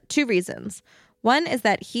for two reasons. One is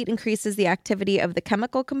that heat increases the activity of the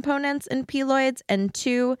chemical components in peloids, and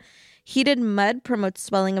two, heated mud promotes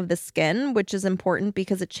swelling of the skin, which is important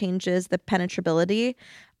because it changes the penetrability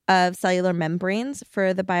of cellular membranes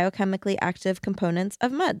for the biochemically active components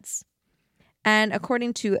of muds. And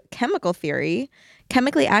according to chemical theory,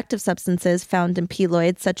 chemically active substances found in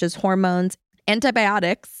peloids, such as hormones,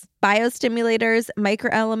 antibiotics, biostimulators,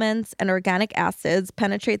 microelements, and organic acids,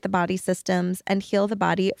 penetrate the body systems and heal the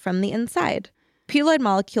body from the inside. Peloid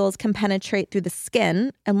molecules can penetrate through the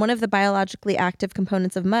skin, and one of the biologically active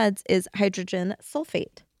components of muds is hydrogen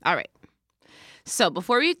sulfate. All right. So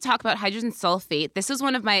before we talk about hydrogen sulfate, this was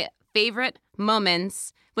one of my favorite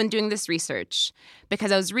moments when doing this research, because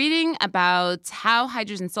I was reading about how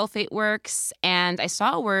hydrogen sulfate works, and I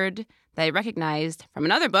saw a word that I recognized from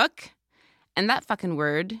another book, and that fucking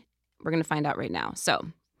word we're going to find out right now. So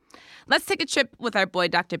let's take a trip with our boy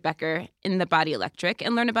Dr. Becker in The Body Electric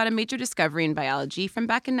and learn about a major discovery in biology from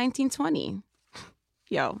back in 1920.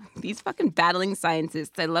 Yo, these fucking battling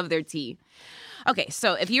scientists, I love their tea. Okay,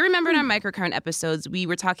 so if you remember in our microcurrent episodes, we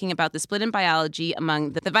were talking about the split in biology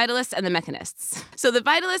among the vitalists and the mechanists. So the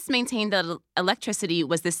vitalists maintained that electricity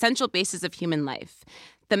was the central basis of human life.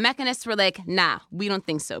 The mechanists were like, nah, we don't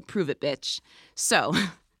think so. Prove it, bitch. So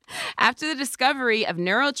after the discovery of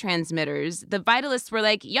neurotransmitters, the vitalists were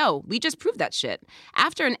like, yo, we just proved that shit.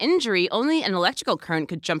 After an injury, only an electrical current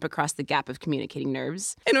could jump across the gap of communicating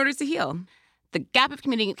nerves in order to heal. The gap of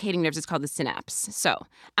communicating nerves is called the synapse. So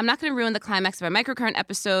I'm not going to ruin the climax of our microcurrent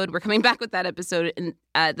episode. We're coming back with that episode in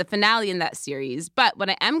the finale in that series. But what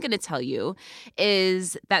I am going to tell you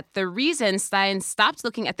is that the reason science stopped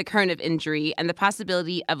looking at the current of injury and the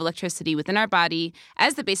possibility of electricity within our body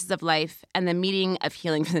as the basis of life and the meaning of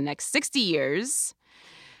healing for the next 60 years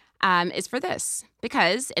is for this.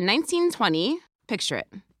 Because in 1920, picture it,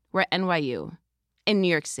 we're at NYU. In New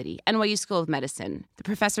York City, NYU School of Medicine. The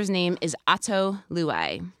professor's name is Otto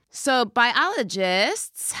Luai. So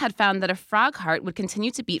biologists had found that a frog heart would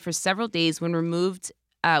continue to beat for several days when removed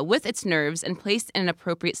with its nerves and placed in an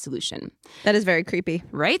appropriate solution. That is very creepy.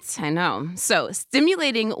 Right? I know. So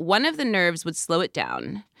stimulating one of the nerves would slow it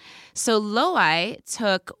down. So Luai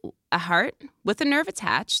took a heart with a nerve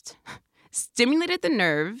attached, stimulated the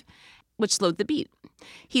nerve, which slowed the beat.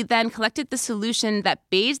 He then collected the solution that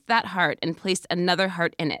bathed that heart and placed another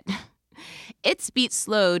heart in it. Its beat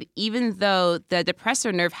slowed even though the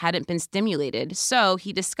depressor nerve hadn't been stimulated. So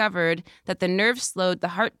he discovered that the nerve slowed the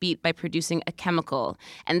heartbeat by producing a chemical.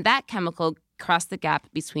 And that chemical crossed the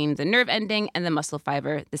gap between the nerve ending and the muscle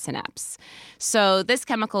fiber, the synapse. So this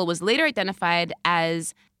chemical was later identified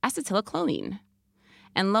as acetylcholine.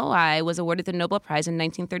 And Luai was awarded the Nobel Prize in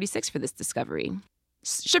 1936 for this discovery.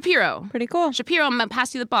 Shapiro. Pretty cool. Shapiro, I'm going to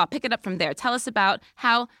pass you the ball. Pick it up from there. Tell us about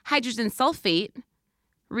how hydrogen sulfate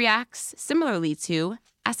reacts similarly to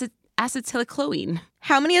acetylcholine.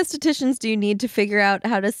 How many estheticians do you need to figure out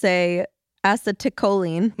how to say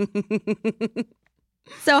acetylcholine?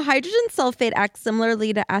 So hydrogen sulfate acts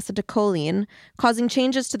similarly to acetylcholine, causing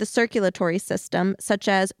changes to the circulatory system, such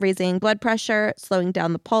as raising blood pressure, slowing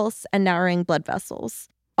down the pulse, and narrowing blood vessels.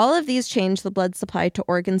 All of these change the blood supply to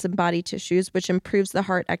organs and body tissues, which improves the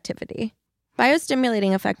heart activity.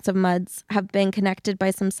 Biostimulating effects of muds have been connected by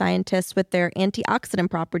some scientists with their antioxidant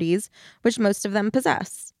properties, which most of them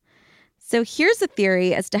possess. So here's a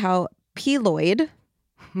theory as to how peloid,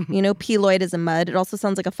 peloid is a mud. It also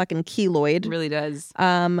sounds like a fucking keloid. It really does.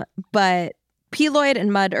 But peloid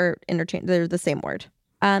and mud are interchangeable. They're the same word.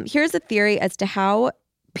 Here's a theory as to how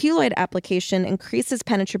Peeloid application increases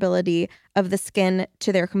penetrability of the skin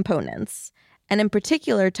to their components, and in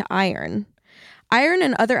particular to iron. Iron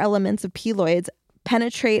and other elements of peeloids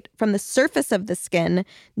penetrate from the surface of the skin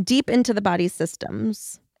deep into the body's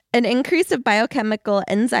systems. An increase of biochemical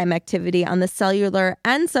enzyme activity on the cellular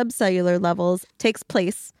and subcellular levels takes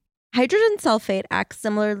place. Hydrogen sulfate acts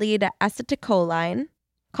similarly to acetylcholine,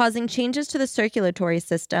 causing changes to the circulatory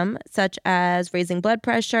system, such as raising blood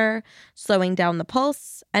pressure, slowing down the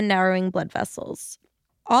pulse, and narrowing blood vessels.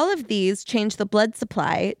 All of these change the blood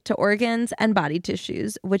supply to organs and body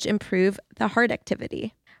tissues, which improve the heart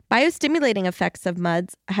activity. Biostimulating effects of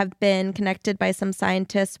MUDs have been connected by some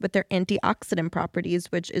scientists with their antioxidant properties,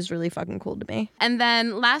 which is really fucking cool to me. And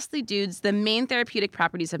then lastly, dudes, the main therapeutic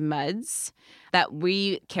properties of MUDs that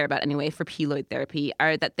we care about anyway for peeloid therapy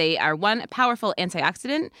are that they are 1, a powerful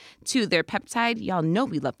antioxidant, 2, they're peptide. Y'all know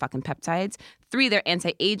we love fucking peptides. 3, they're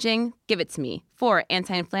anti-aging. Give it to me. 4,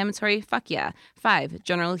 anti-inflammatory. Fuck yeah. 5,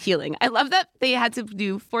 general healing. I love that they had to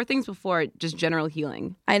do 4 things before just general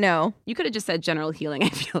healing. I know. You could have just said general healing, I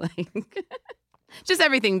feel like. Just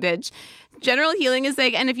everything, bitch. General healing is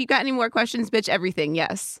like, and if you got any more questions, bitch, everything.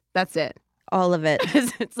 Yes, that's it. All of it.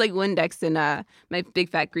 It's like Windex in my big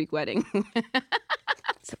fat Greek wedding.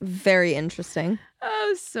 It's very interesting.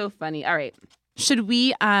 Oh, so funny. All right. Should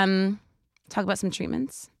we talk about some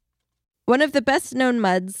treatments? One of the best known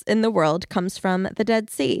MUDs in the world comes from the Dead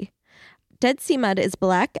Sea. Dead Sea mud is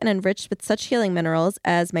black and enriched with such healing minerals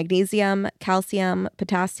as magnesium, calcium,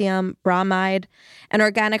 potassium, bromide, and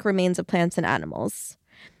organic remains of plants and animals.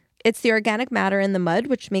 It's the organic matter in the mud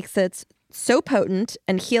which makes it so potent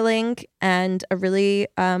and healing and a really,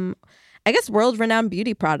 world-renowned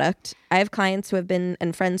beauty product. I have clients who have been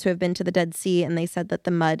and friends who have been to the Dead Sea, and they said that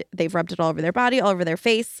the mud, they've rubbed it all over their body, all over their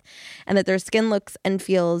face, and that their skin looks and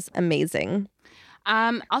feels amazing.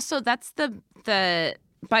 Also, that's the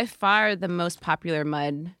by far the most popular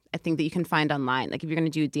mud I think that you can find online. Like if you're going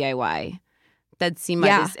to do DIY, Dead Sea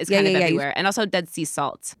mud is kind of everywhere. And also Dead Sea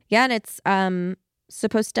salt. Yeah, and it's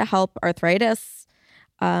supposed to help arthritis.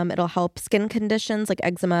 It'll help skin conditions like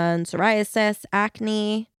eczema and psoriasis,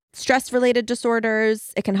 acne, stress-related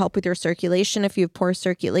disorders. It can help with your circulation if you have poor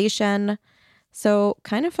circulation. So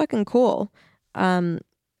kind of fucking cool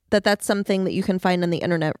that's something that you can find on the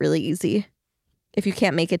internet really easy. If you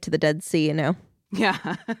can't make it to the Dead Sea, you know.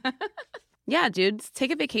 Yeah. Yeah, dudes,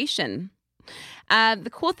 take a vacation. The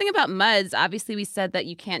cool thing about MUDs, obviously we said that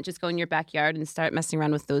you can't just go in your backyard and start messing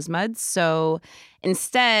around with those MUDs. So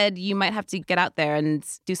instead, you might have to get out there and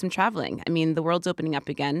do some traveling. I mean, the world's opening up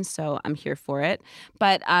again, so I'm here for it.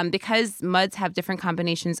 But because MUDs have different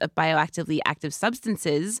combinations of bioactively active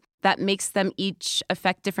substances, that makes them each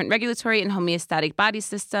affect different regulatory and homeostatic body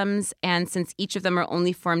systems. And since each of them are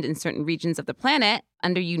only formed in certain regions of the planet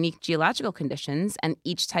under unique geological conditions, and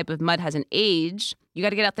each type of mud has an age, you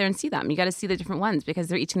got to get out there and see them. You got to see the different ones because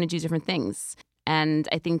they're each going to do different things. And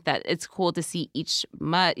I think that it's cool to see each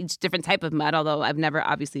different type of mud, although I've never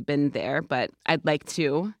obviously been there, but I'd like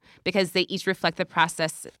to, because they each reflect the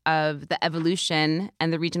process of the evolution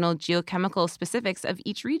and the regional geochemical specifics of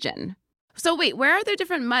each region. So wait, where are there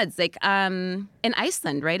different MUDs? Like in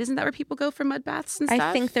Iceland, right? Isn't that where people go for mud baths and stuff?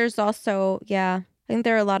 I think there's also, I think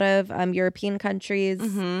there are a lot of European countries.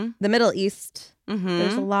 Mm-hmm. The Middle East,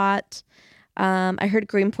 there's a lot. I heard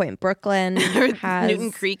Greenpoint, Brooklyn has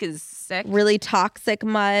Newton Creek is sick. Really toxic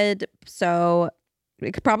mud. So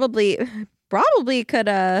it could probably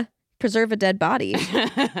could preserve a dead body.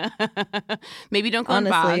 Maybe don't go in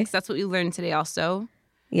bogs. That's what we learned today also.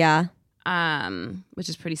 Yeah. Which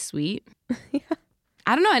is pretty sweet. Yeah.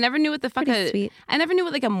 I don't know. I never knew what the fuck I never knew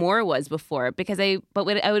what like a moor was before I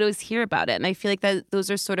would always hear about it, and I feel like that those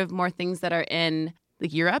are sort of more things that are in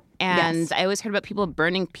like Europe. And yes. I always heard about people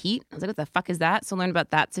burning peat. I was like, what the fuck is that? So learned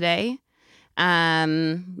about that today.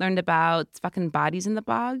 Learned about fucking bodies in the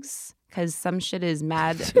bogs because some shit is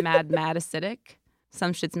mad acidic.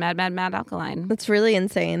 Some shit's mad alkaline. That's really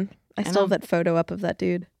insane. I still have that photo up of that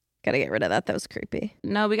dude. Gotta get rid of that. That was creepy.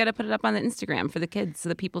 No, we gotta put it up on the Instagram for the kids so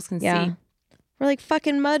the people can see. We're like,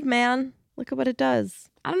 fucking mud, man. Look at what it does.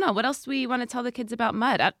 I don't know. What else do we want to tell the kids about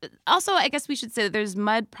mud? Also, I guess we should say that there's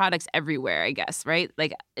mud products everywhere, I guess, right?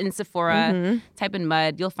 Like in Sephora, type in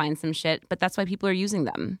mud, you'll find some shit. But that's why people are using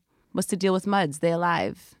them. What's the deal with MUDs? They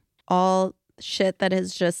alive. All shit that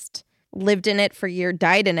has just lived in it for years,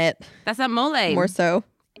 died in it. That's that mole. More so.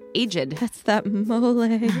 Aged. That's that mole.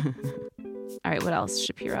 All right, what else,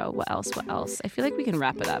 Shapiro? What else? I feel like we can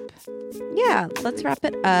wrap it up. Yeah, let's wrap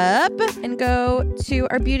it up and go to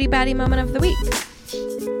our beauty baddie moment of the week.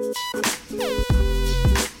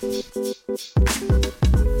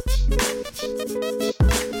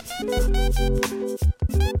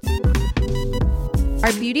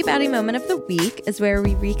 Beauty Baddie Moment of the Week is where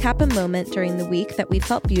we recap a moment during the week that we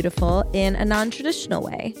felt beautiful in a non-traditional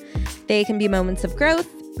way. They can be moments of growth,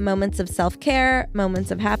 moments of self-care, moments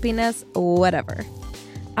of happiness, whatever.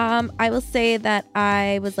 I will say that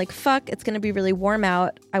I was like, fuck, it's going to be really warm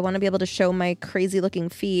out. I want to be able to show my crazy looking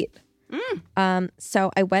feet.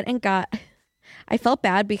 So I went and I felt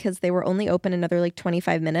bad because they were only open another like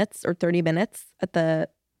 25 minutes or 30 minutes at the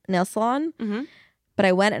nail salon. Mm-hmm. But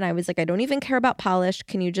I went and I was like, I don't even care about polish.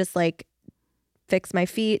 Can you just like fix my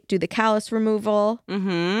feet, do the callus removal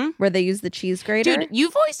where they use the cheese grater? Dude,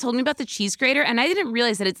 you've always told me about the cheese grater, and I didn't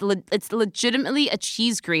realize that it's legitimately a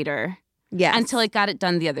cheese grater. Yes. Until I got it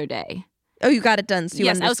done the other day. Oh, you got it done, so you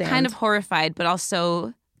yes, understand. I was kind of horrified, but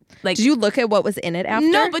also like. Did you look at what was in it after?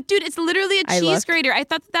 No, but dude, it's literally a cheese looked. grater. I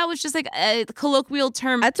thought that was just like a colloquial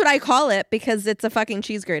term. That's what I call it because it's a fucking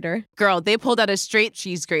cheese grater. Girl, they pulled out a straight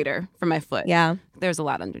cheese grater for my foot. Yeah. There's a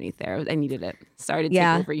lot underneath there. I needed it. Sorry to take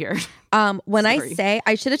over your. When I Sorry. say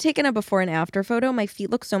I should have taken a before and after photo, my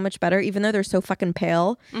feet look so much better, even though they're so fucking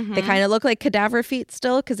pale. They kind of look like cadaver feet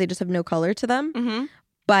still because they just have no color to them.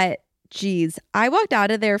 But geez, I walked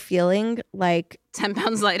out of there feeling like 10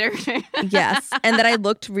 pounds lighter. yes, and that I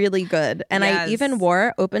looked really good. And I even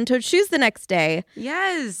wore open-toed shoes the next day.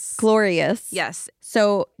 Yes. Glorious. Yes.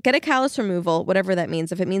 So get a callus removal, whatever that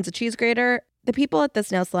means. If it means a cheese grater, the people at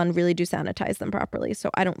this nail salon really do sanitize them properly.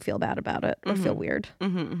 So I don't feel bad about it or feel weird.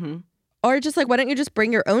 Or just like, why don't you just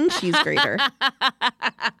bring your own cheese grater?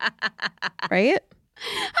 Right?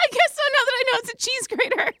 I guess so now that I know it's a cheese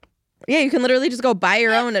grater. Yeah, you can literally just go buy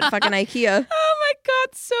your own at fucking IKEA. Oh my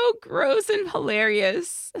God, so gross and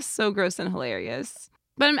hilarious. So gross and hilarious.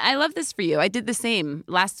 But I love this for you. I did the same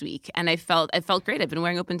last week and I felt great. I've been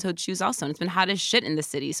wearing open-toed shoes also, and it's been hot as shit in the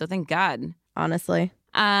city, so thank God. Honestly.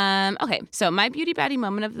 Okay, so my Beauty Baddie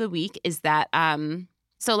moment of the week is that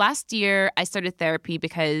so last year I started therapy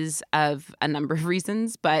because of a number of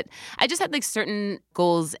reasons, but I just had like certain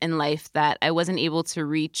goals in life that I wasn't able to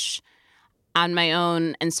reach on my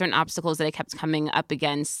own, and certain obstacles that I kept coming up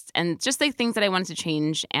against, and just like things that I wanted to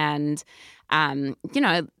change. And,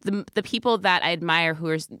 the people that I admire who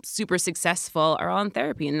are super successful are all in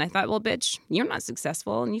therapy. And I thought, well, bitch, you're not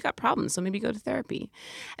successful and you got problems, so maybe go to therapy.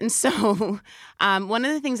 And so one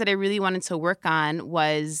of the things that I really wanted to work on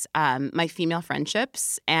was my female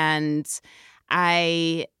friendships. And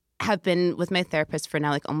I have been with my therapist for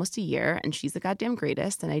now like almost a year, and she's the goddamn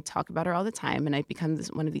greatest, and I talk about her all the time, and I've become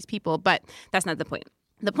one of these people, but that's not the point.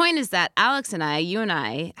 The point is that Alex and I, you and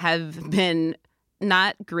I, have been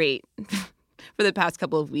not great for the past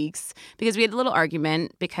couple of weeks because we had a little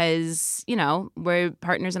argument because, we're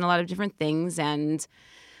partners in a lot of different things, and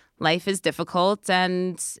life is difficult,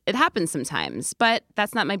 and it happens sometimes. But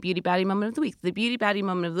that's not my Beauty Baddie moment of the week. The Beauty Baddie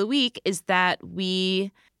moment of the week is that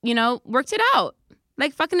we, worked it out.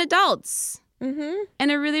 Like fucking adults in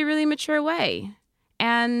a really, really mature way.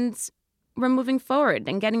 And we're moving forward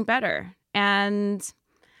and getting better. And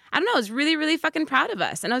I don't know, I was really, really fucking proud of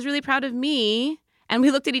us. And I was really proud of me. And we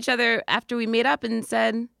looked at each other after we made up and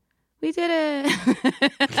said, we did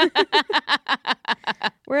it.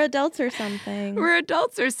 We're adults or something. We're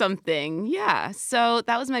adults or something. Yeah. So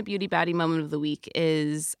that was my Beauty Baddie moment of the week,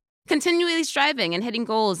 is continually striving and hitting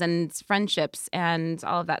goals and friendships and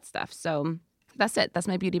all of that stuff. So that's it. That's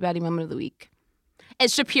my Beauty Baddie moment of the week.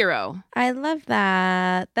 It's Shapiro. I love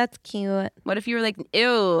that. That's cute. What if you were like,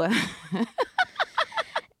 ew? Ew.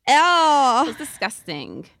 It's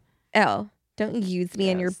disgusting. Ew. Don't use me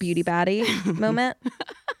in your Beauty Baddie moment.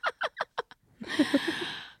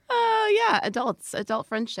 Yeah. Adult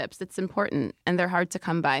friendships. It's important, and they're hard to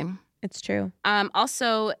come by. It's true.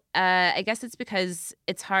 Also, I guess it's because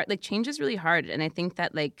it's hard. Like, change is really hard. And I think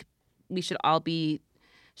that, like, we should all be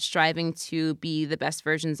striving to be the best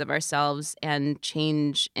versions of ourselves and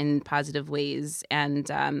change in positive ways. And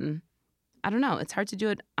I don't know, it's hard to do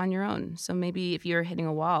it on your own. So maybe if you're hitting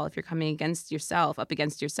a wall, if you're coming up against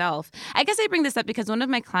yourself. I guess I bring this up because one of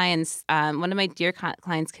my clients, one of my dear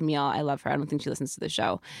clients, Camille, I love her. I don't think she listens to the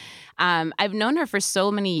show. I've known her for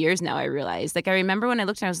so many years now, I realized. Like, I remember when I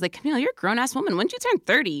looked at her, I was like, Camille, you're a grown-ass woman. When did you turn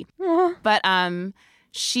 30? But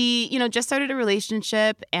she, just started a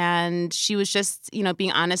relationship, and she was just,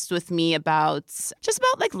 being honest with me about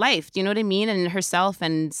like life. Do you know what I mean? And herself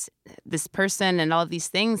and this person and all of these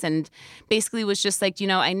things. And basically was just like,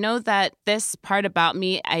 I know that this part about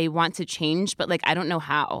me I want to change, but like, I don't know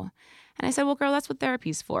how. And I said, well, girl, that's what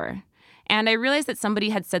therapy's for. And I realized that somebody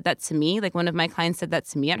had said that to me, like one of my clients said that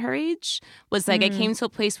to me at her age, was like, I came to a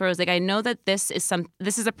place where I was like, I know that this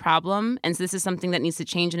is a problem, and so this is something that needs to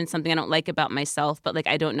change, and it's something I don't like about myself, but like,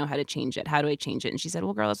 I don't know how to change it. How do I change it? And she said,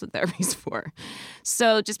 well, girl, that's what therapy's for.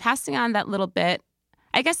 So just passing on that little bit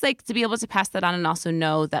I guess like to be able to pass that on and also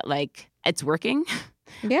know that like it's working.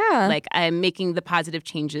 Yeah. Like I'm making the positive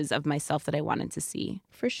changes of myself that I wanted to see.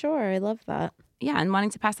 For sure. I love that. Yeah, and wanting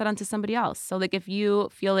to pass that on to somebody else. So like if you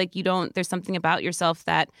feel like there's something about yourself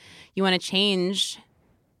that you want to change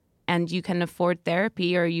and you can afford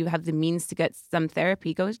therapy or you have the means to get some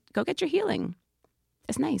therapy, go get your healing.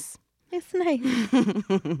 It's nice. It's nice.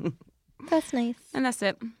 That's nice. And that's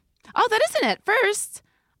it. Oh, that isn't it. First,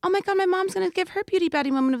 oh my God, my mom's going to give her Beauty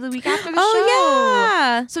Baddie Moment of the Week after the show. Oh,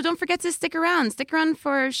 yeah. So don't forget to stick around. Stick around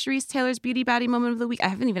for Charisse Taylor's Beauty Baddie Moment of the Week. I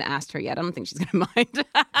haven't even asked her yet. I don't think she's going to mind.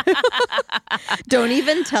 Don't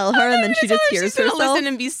even tell her, and then she just hears herself. She's going to listen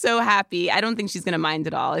and be so happy. I don't think she's going to mind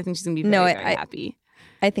at all. I think she's going to be very happy.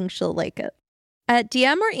 I think she'll like it.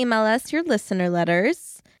 DM or email us your listener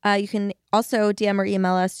letters. You can also DM or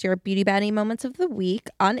email us your Beauty Baddie Moments of the Week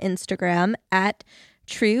on Instagram at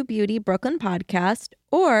True Beauty Brooklyn Podcast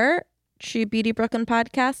or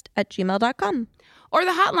truebeautybrooklynpodcast@gmail.com. Or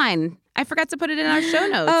the hotline. I forgot to put it in our show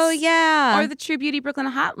notes. Oh, yeah. Or the True Beauty Brooklyn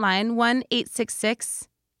hotline,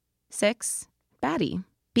 1-866-6-BADDIE.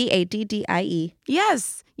 BADDIE.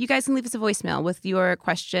 Yes. You guys can leave us a voicemail with your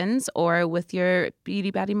questions or with your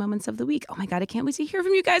Beauty Baddie Moments of the Week. Oh my God, I can't wait to hear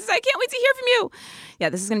from you guys. I can't wait to hear from you. Yeah,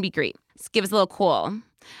 this is going to be great. Let's give us a little call.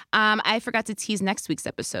 I forgot to tease next week's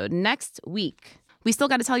episode. Next week, we still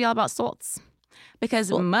got to tell y'all about Salts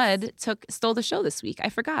because Mud stole the show this week. I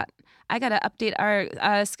forgot. I got to update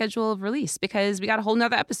our schedule of release because we got a whole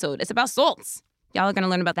nother episode. It's about salts. Y'all are going to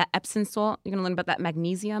learn about that Epsom salt. You're going to learn about that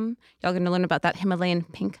magnesium. Y'all are going to learn about that Himalayan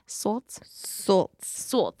pink salt.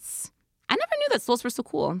 Salts. I never knew that salts were so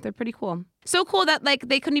cool. They're pretty cool. So cool that like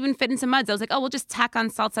they couldn't even fit into muds. I was like, oh, we'll just tack on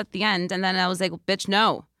salts at the end. And then I was like, well, bitch,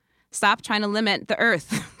 no. Stop trying to limit the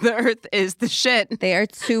earth. The earth is the shit. They are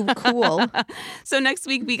too cool. So next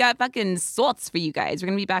week, we got fucking salts for you guys. We're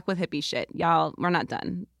going to be back with hippie shit. Y'all, we're not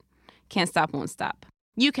done. Can't stop, won't stop.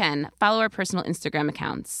 You can follow our personal Instagram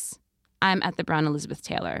accounts. I'm at the Brown Elizabeth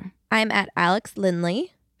Taylor. I'm at Alex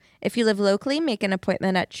Lindley. If you live locally, make an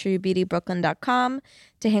appointment at truebeautybrooklyn.com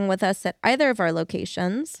to hang with us at either of our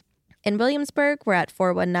locations. In Williamsburg, we're at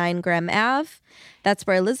 419 Graham Ave. That's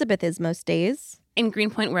where Elizabeth is most days. In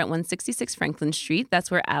Greenpoint, we're at 166 Franklin Street.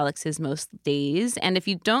 That's where Alex is most days. And if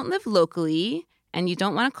you don't live locally and you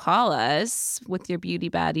don't want to call us with your Beauty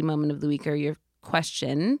Baddie Moment of the Week or your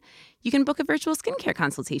question, you can book a virtual skincare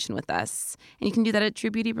consultation with us. And you can do that at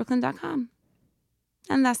truebeautybrooklyn.com.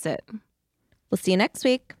 And that's it. We'll see you next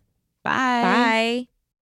week. Bye.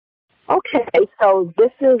 Bye. Okay, so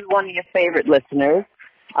this is one of your favorite listeners.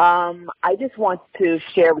 I just want to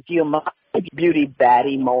share with you my Beauty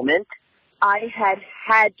Baddie moment. I had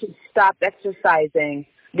to stop exercising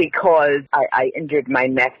because I injured my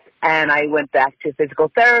neck, and I went back to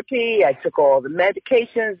physical therapy. I took all the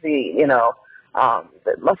medications, the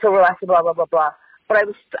muscle relaxer, blah, blah, blah, blah. But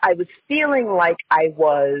I was feeling like I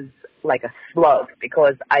was like a slug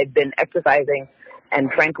because I'd been exercising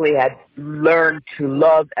and frankly had learned to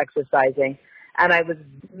love exercising. And I was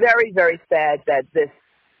very, very sad that this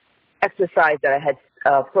exercise that I had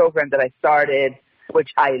program that I started,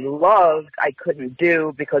 which I loved, I couldn't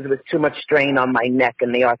do because it was too much strain on my neck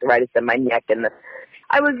and the arthritis in my neck. And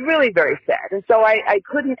I was really very sad. And so I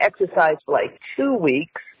couldn't exercise for like 2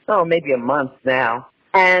 weeks, maybe a month now.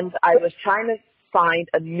 And I was trying to find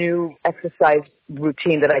a new exercise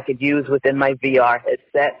routine that I could use within my VR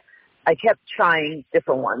headset. I kept trying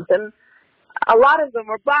different ones. And a lot of them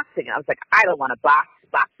were boxing. I was like, I don't want to box.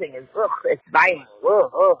 Boxing is, it's violent.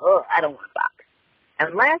 I don't want to box.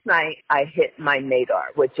 And last night I hit my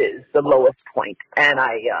nadir, which is the lowest point. And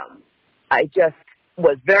I just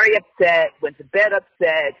was very upset, went to bed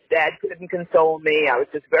upset. Dad couldn't console me. I was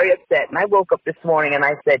just very upset. And I woke up this morning and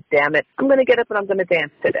I said, damn it, I'm going to get up and I'm going to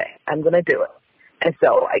dance today. I'm going to do it. And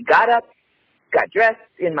so I got up, got dressed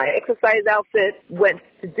in my exercise outfit, went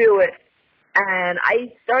to do it. And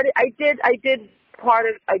I did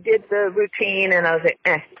the routine and I was like,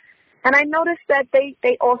 eh. And I noticed that they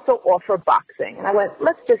also offer boxing. And I went,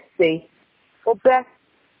 let's just see. Well, Beth,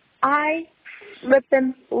 I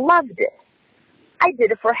flippin' loved it. I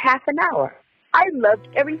did it for half an hour. I loved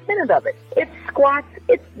every minute of it. It's squats,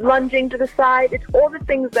 it's lunging to the side, it's all the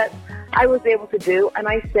things that I was able to do. And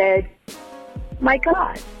I said, my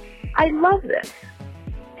God, I love this.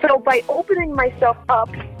 So by opening myself up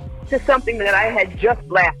to something that I had just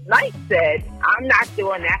last night said, I'm not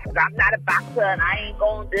doing that because I'm not a boxer and I ain't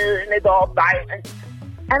going to do it and it's all violent.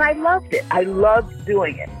 And I loved it. I loved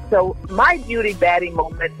doing it. So my Beauty Baddie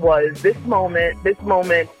moment was this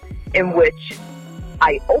moment in which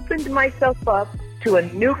I opened myself up to a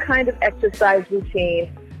new kind of exercise routine,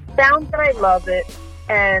 found that I love it,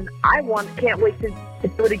 and can't wait to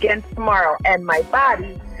do it again tomorrow. And my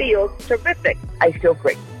body feels terrific. I feel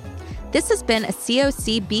great. This has been a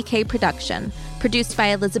COC BK production, produced by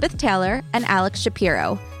Elizabeth Taylor and Alex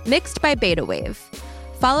Shapiro, mixed by Beta Wave.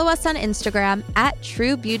 Follow us on Instagram at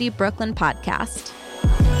True Beauty Brooklyn Podcast.